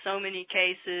pools in so many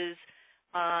cases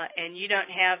and you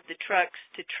don't have the trucks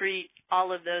to treat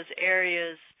all of those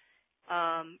areas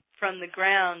from the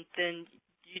ground, then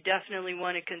you definitely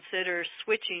want to consider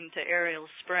switching to aerial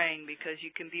spraying because you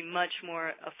can be much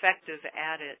more effective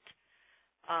at it.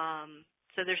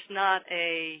 So there's not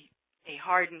a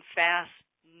hard and fast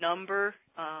number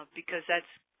because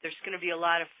there's going to be a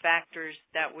lot of factors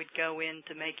that would go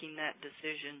into making that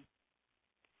decision.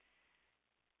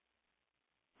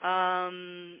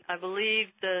 I believe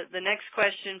the next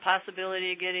question,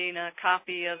 possibility of getting a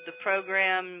copy of the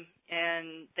program,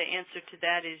 and the answer to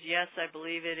that is yes, I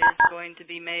believe it is going to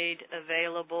be made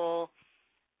available,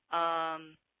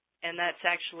 and that's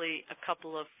actually a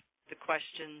couple of the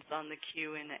questions on the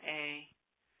Q&A.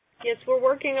 Yes, we're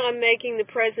working on making the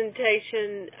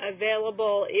presentation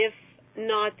available, if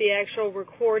not the actual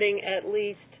recording, at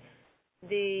least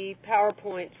the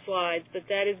PowerPoint slides, but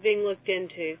that is being looked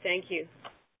into. Thank you.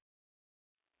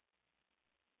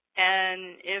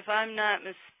 And if I'm not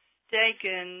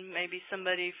mistaken, maybe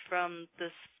somebody from the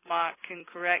SMOC can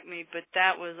correct me, but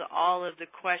that was all of the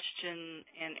question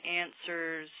and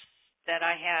answers that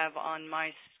I have on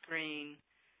my screen,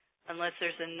 unless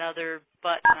there's another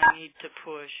button I need to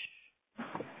push.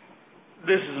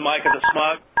 This is Mike at the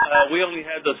SMOC. We only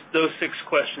had those 6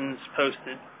 questions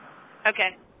posted.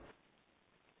 Okay.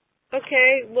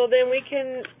 Okay, well then we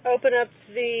can open up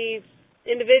the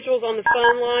individuals on the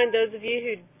phone line, those of you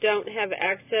who don't have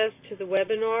access to the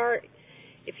webinar.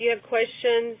 If you have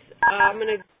questions, I'm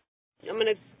going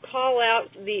to call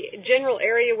out the general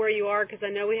area where you are, because I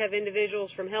know we have individuals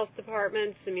from health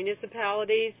departments and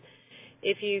municipalities.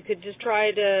 If you could just try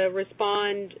to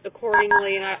respond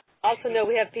accordingly. And I also know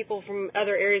we have people from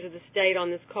other areas of the state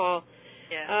on this call.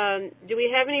 Yeah. Do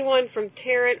we have anyone from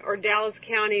Tarrant or Dallas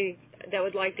County that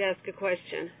would like to ask a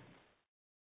question?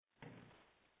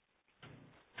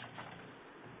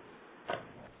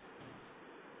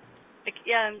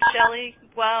 Yeah, Shelley,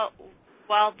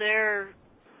 while they're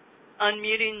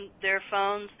unmuting their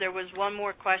phones, there was one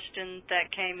more question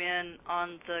that came in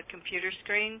on the computer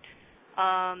screen,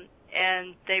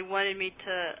 and they wanted me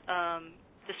to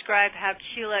describe how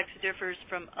Culex differs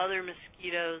from other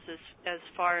mosquitoes as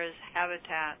far as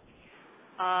habitat.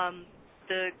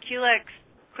 The Culex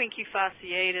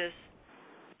quincufasciatus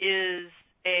is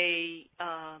a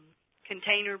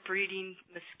container breeding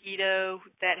mosquito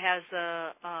that has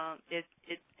it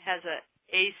has a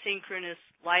asynchronous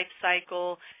life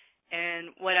cycle, and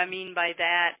what I mean by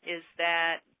that is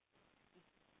that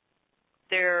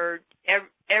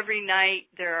every night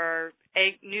there are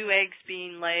new eggs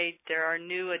being laid, there are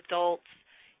new adults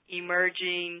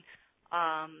emerging.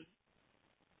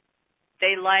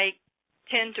 They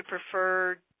tend to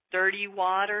prefer dirty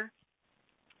water,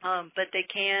 but they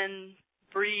can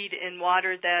breed in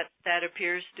water that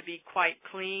appears to be quite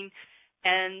clean,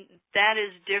 and that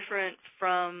is different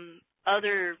from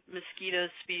other mosquito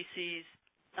species,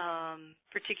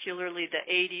 particularly the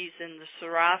Aedes and the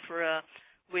Cerophora,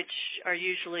 which are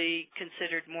usually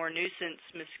considered more nuisance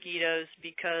mosquitoes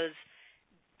because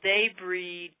they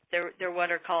breed, they're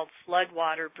what are called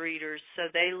floodwater breeders, so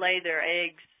they lay their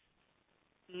eggs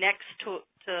next to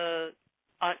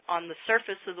on the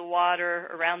surface of the water,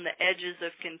 around the edges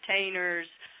of containers,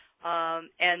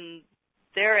 and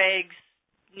their eggs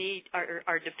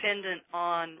are dependent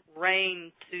on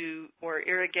rain or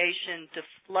irrigation to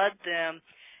flood them,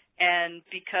 and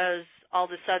because all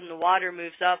of a sudden the water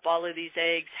moves up, all of these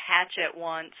eggs hatch at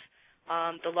once.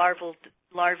 The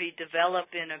larvae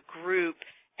develop in a group,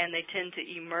 and they tend to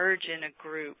emerge in a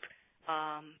group.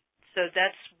 So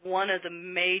that's one of the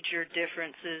major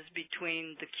differences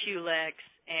between the culex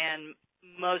and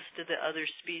most of the other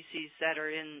species that are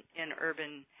in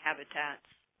urban habitats.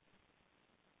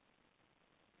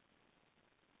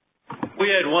 We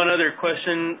had one other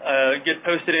question get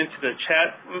posted into the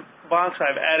chat box.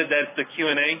 I've added that to the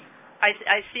Q&A.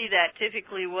 I see that.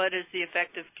 Typically, what is the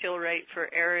effective kill rate for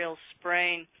aerial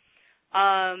spraying?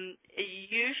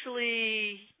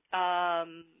 Usually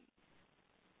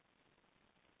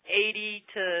 80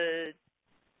 to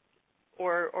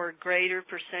or greater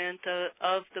percent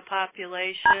of the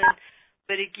population.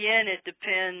 But again, it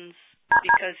depends,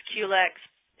 because culex,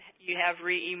 you have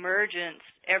reemergence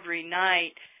every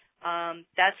night.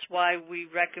 That's why we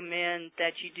recommend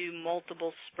that you do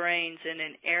multiple sprayings in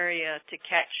an area to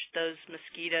catch those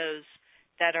mosquitoes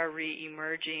that are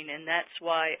reemerging, and that's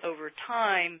why over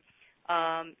time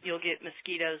you'll get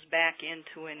mosquitoes back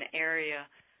into an area.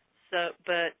 But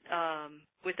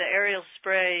with the aerial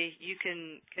spray, you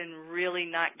can really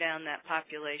knock down that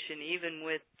population, even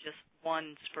with just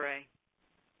one spray.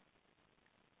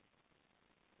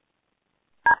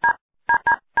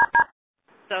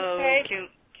 So okay.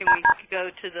 Can we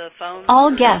go to the phone? All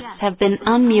guests have been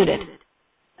unmuted.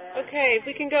 Okay, if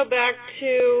we can go back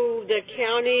to the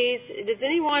counties. Does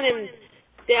anyone in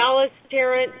Dallas,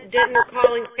 Tarrant, Denton, or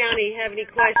Collins County have any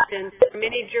questions from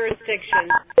any jurisdiction?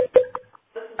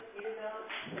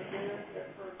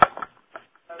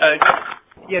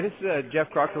 Yeah, this is Jeff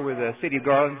Crocker with the City of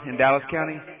Garland in Dallas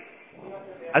County.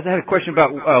 I had a question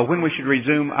about when we should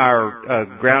resume our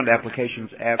ground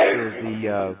applications after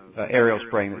the aerial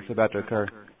spraying that's about to occur.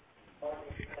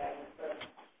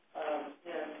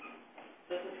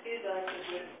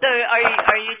 So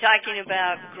are you talking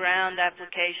about ground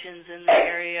applications in the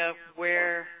area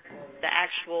where the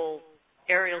actual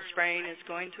aerial spraying is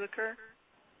going to occur?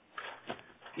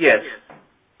 Yes.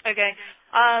 Okay.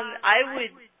 I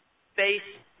would base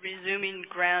resuming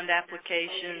ground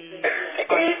applications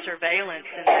on surveillance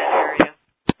in that area.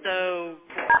 So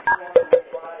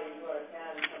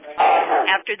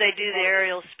after they do the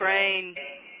aerial spraying,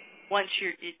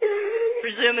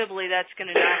 presumably that's going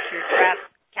to knock your trap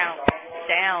count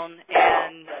down,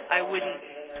 and I wouldn't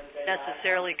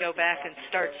necessarily go back and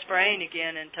start spraying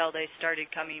again until they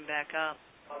started coming back up.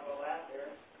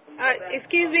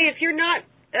 Excuse me, if you're not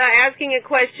asking a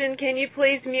question, can you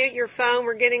please mute your phone?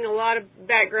 We're getting a lot of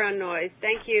background noise.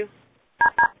 Thank you.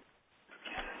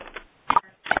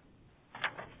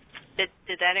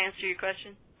 Did that answer your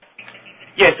question?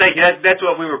 Yes, thank you. That's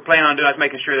what we were planning on doing. I was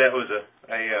making sure that was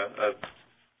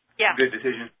a good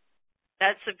decision.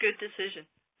 That's a good decision.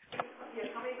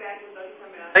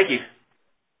 Thank you.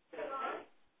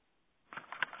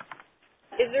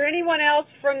 Is there anyone else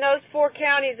from those 4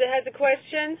 counties that has a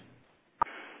question?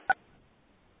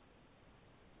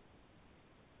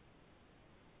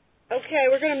 Okay,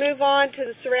 we're going to move on to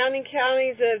the surrounding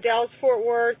counties of Dallas-Fort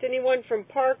Worth. Anyone from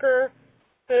Parker,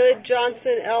 Hood,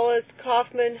 Johnson, Ellis,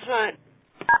 Kaufman, Hunt?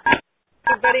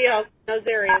 Anybody else in those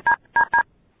areas?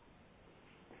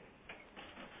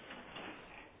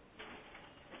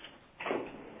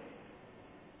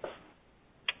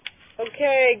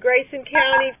 Okay, Grayson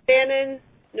County, Fannin,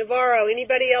 Navarro.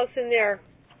 Anybody else in there?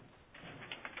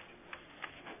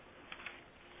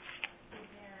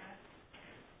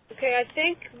 Okay, I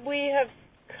think we have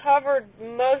covered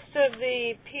most of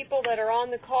the people that are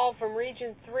on the call from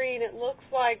Region 3, and it looks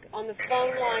like on the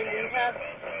phone line we have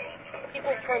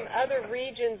people from other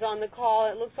regions on the call.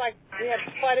 It looks like we have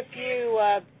quite a few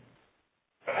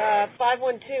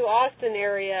 512 Austin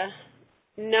area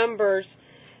numbers.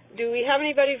 Do we have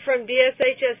anybody from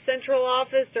DSHS Central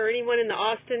Office or anyone in the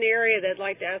Austin area that'd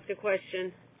like to ask a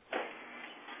question?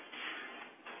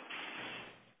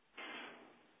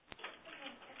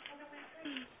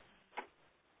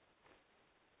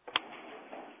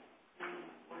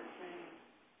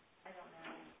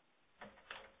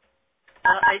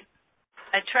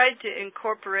 I tried to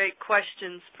incorporate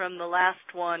questions from the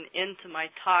last one into my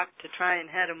talk to try and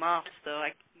head them off, so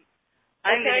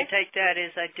I'm going to take that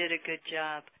as I did a good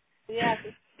job. Yes,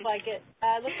 it looks like it.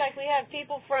 Looks like we have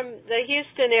people from the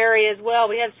Houston area as well.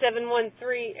 We have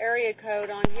 713 area code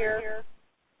on here.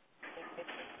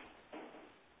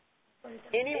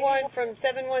 Anyone from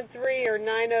 713 or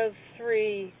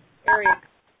 903 area code?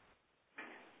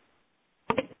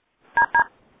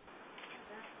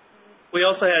 We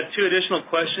also had 2 additional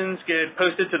questions get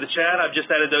posted to the chat. I've just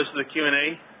added those to the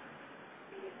Q&A.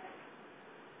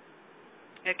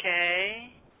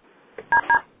 Okay.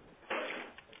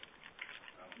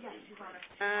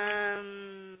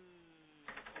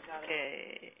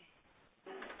 Okay.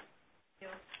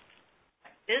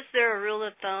 Is there a rule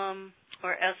of thumb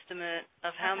or estimate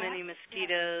of how many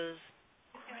mosquitoes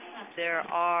there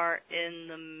are in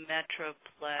the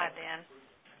Metroplex?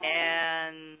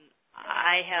 And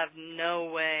I have no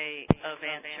way of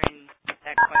answering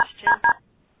that question.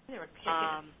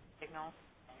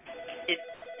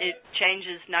 It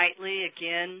changes nightly.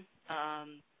 Again,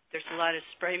 there's a lot of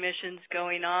spray missions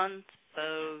going on,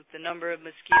 so the number of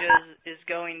mosquitoes is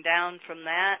going down from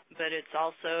that, but it's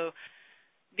also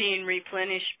being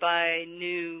replenished by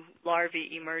new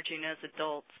larvae emerging as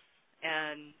adults,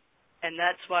 and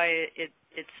that's why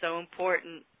it's so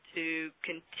important to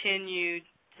continue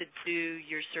to do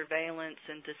your surveillance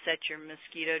and to set your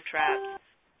mosquito traps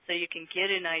so you can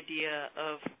get an idea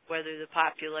of whether the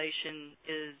population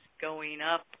is going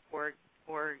up or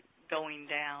going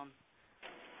down.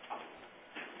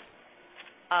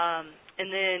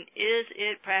 And then, is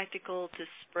it practical to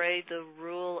spray the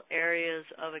rural areas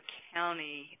of a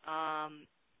county?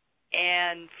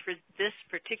 And for this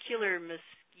particular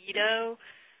mosquito,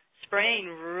 spraying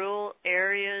rural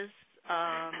areas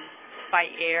by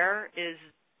air is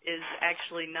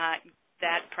actually not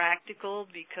that practical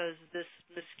because this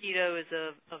mosquito is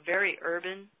a very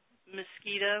urban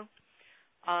mosquito,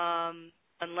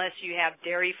 unless you have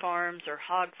dairy farms or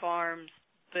hog farms,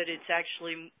 but it's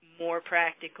actually more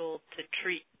practical to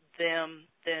treat them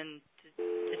than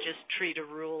to just treat a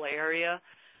rural area.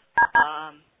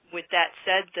 With that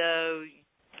said, though,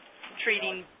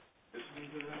 treating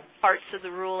parts of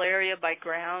the rural area by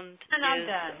ground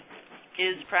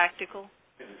is practical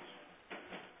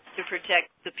to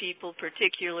protect the people,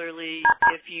 particularly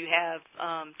if you have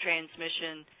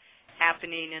transmission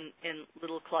happening in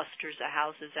little clusters of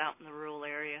houses out in the rural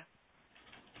area.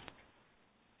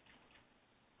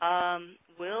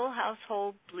 Will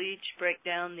household bleach break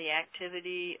down the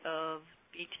activity of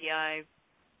BTI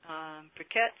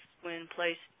briquettes when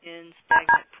placed in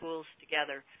stagnant pools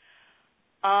together?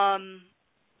 I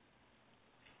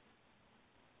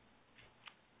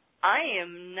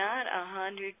am not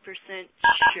 100%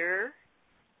 sure.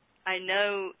 I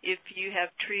know if you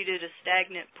have treated a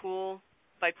stagnant pool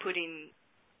by putting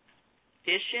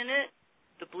fish in it,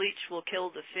 the bleach will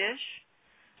kill the fish,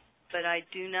 but I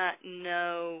do not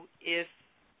know if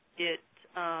it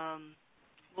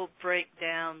will break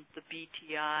down the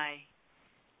BTI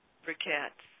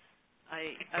briquettes.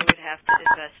 I would have to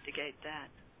investigate that.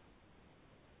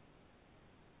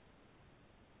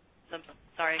 I'm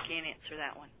sorry, I can't answer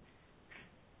that one.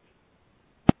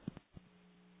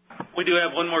 We do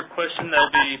have one more question that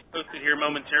will be posted here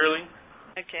momentarily.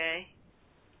 Okay.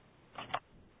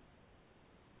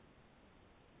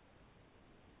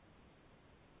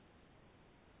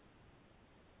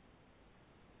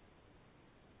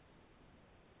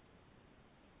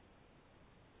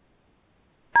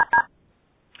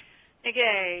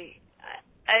 Okay,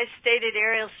 I stated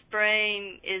aerial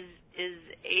spraying is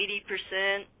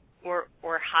 80% or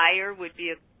higher would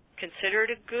be considered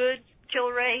a good kill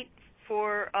rate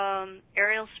for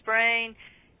aerial spraying,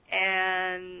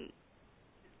 and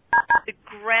the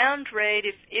ground rate,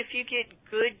 if you get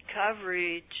good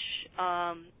coverage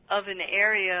of an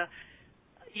area,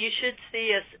 you should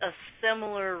see a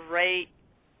similar rate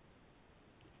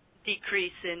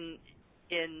decrease in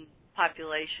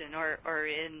population or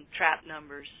in trap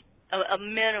numbers, a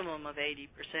minimum of 80%.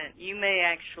 You may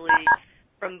actually,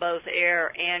 from both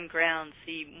air and ground,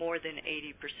 see more than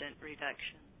 80%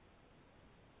 reduction.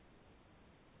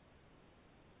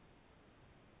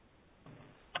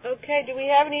 Okay, do we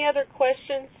have any other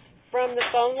questions from the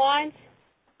phone lines?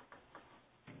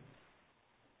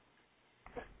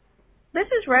 This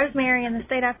is Rosemary in the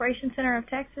State Operations Center of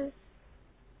Texas.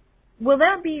 Will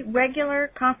there be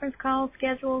regular conference calls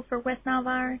scheduled for West Nile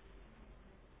virus?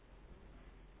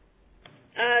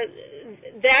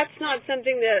 That's not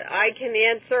something that I can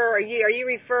answer. Are you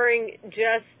referring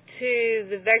just to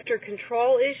the vector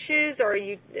control issues, or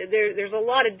there's a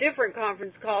lot of different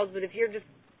conference calls, but if you're just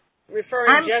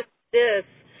referring just to this,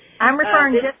 I'm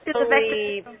referring just to the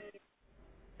vector.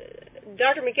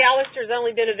 Dr. McAllister's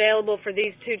only been available for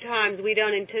these 2 times. We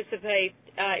don't anticipate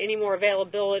any more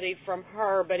availability from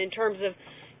her, but in terms of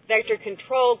vector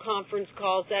control conference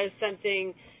calls, that is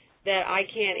something that I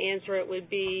can't answer. It would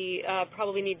be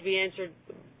probably need to be answered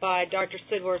by Dr.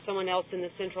 Sidler or someone else in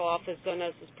the central office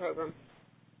zoonosis program.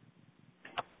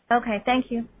 Okay,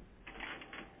 thank you.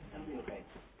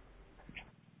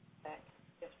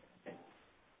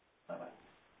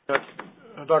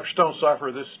 Dr.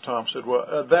 Stone-Cipher, this is Tom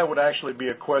Sidwell. That would actually be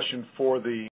a question for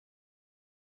the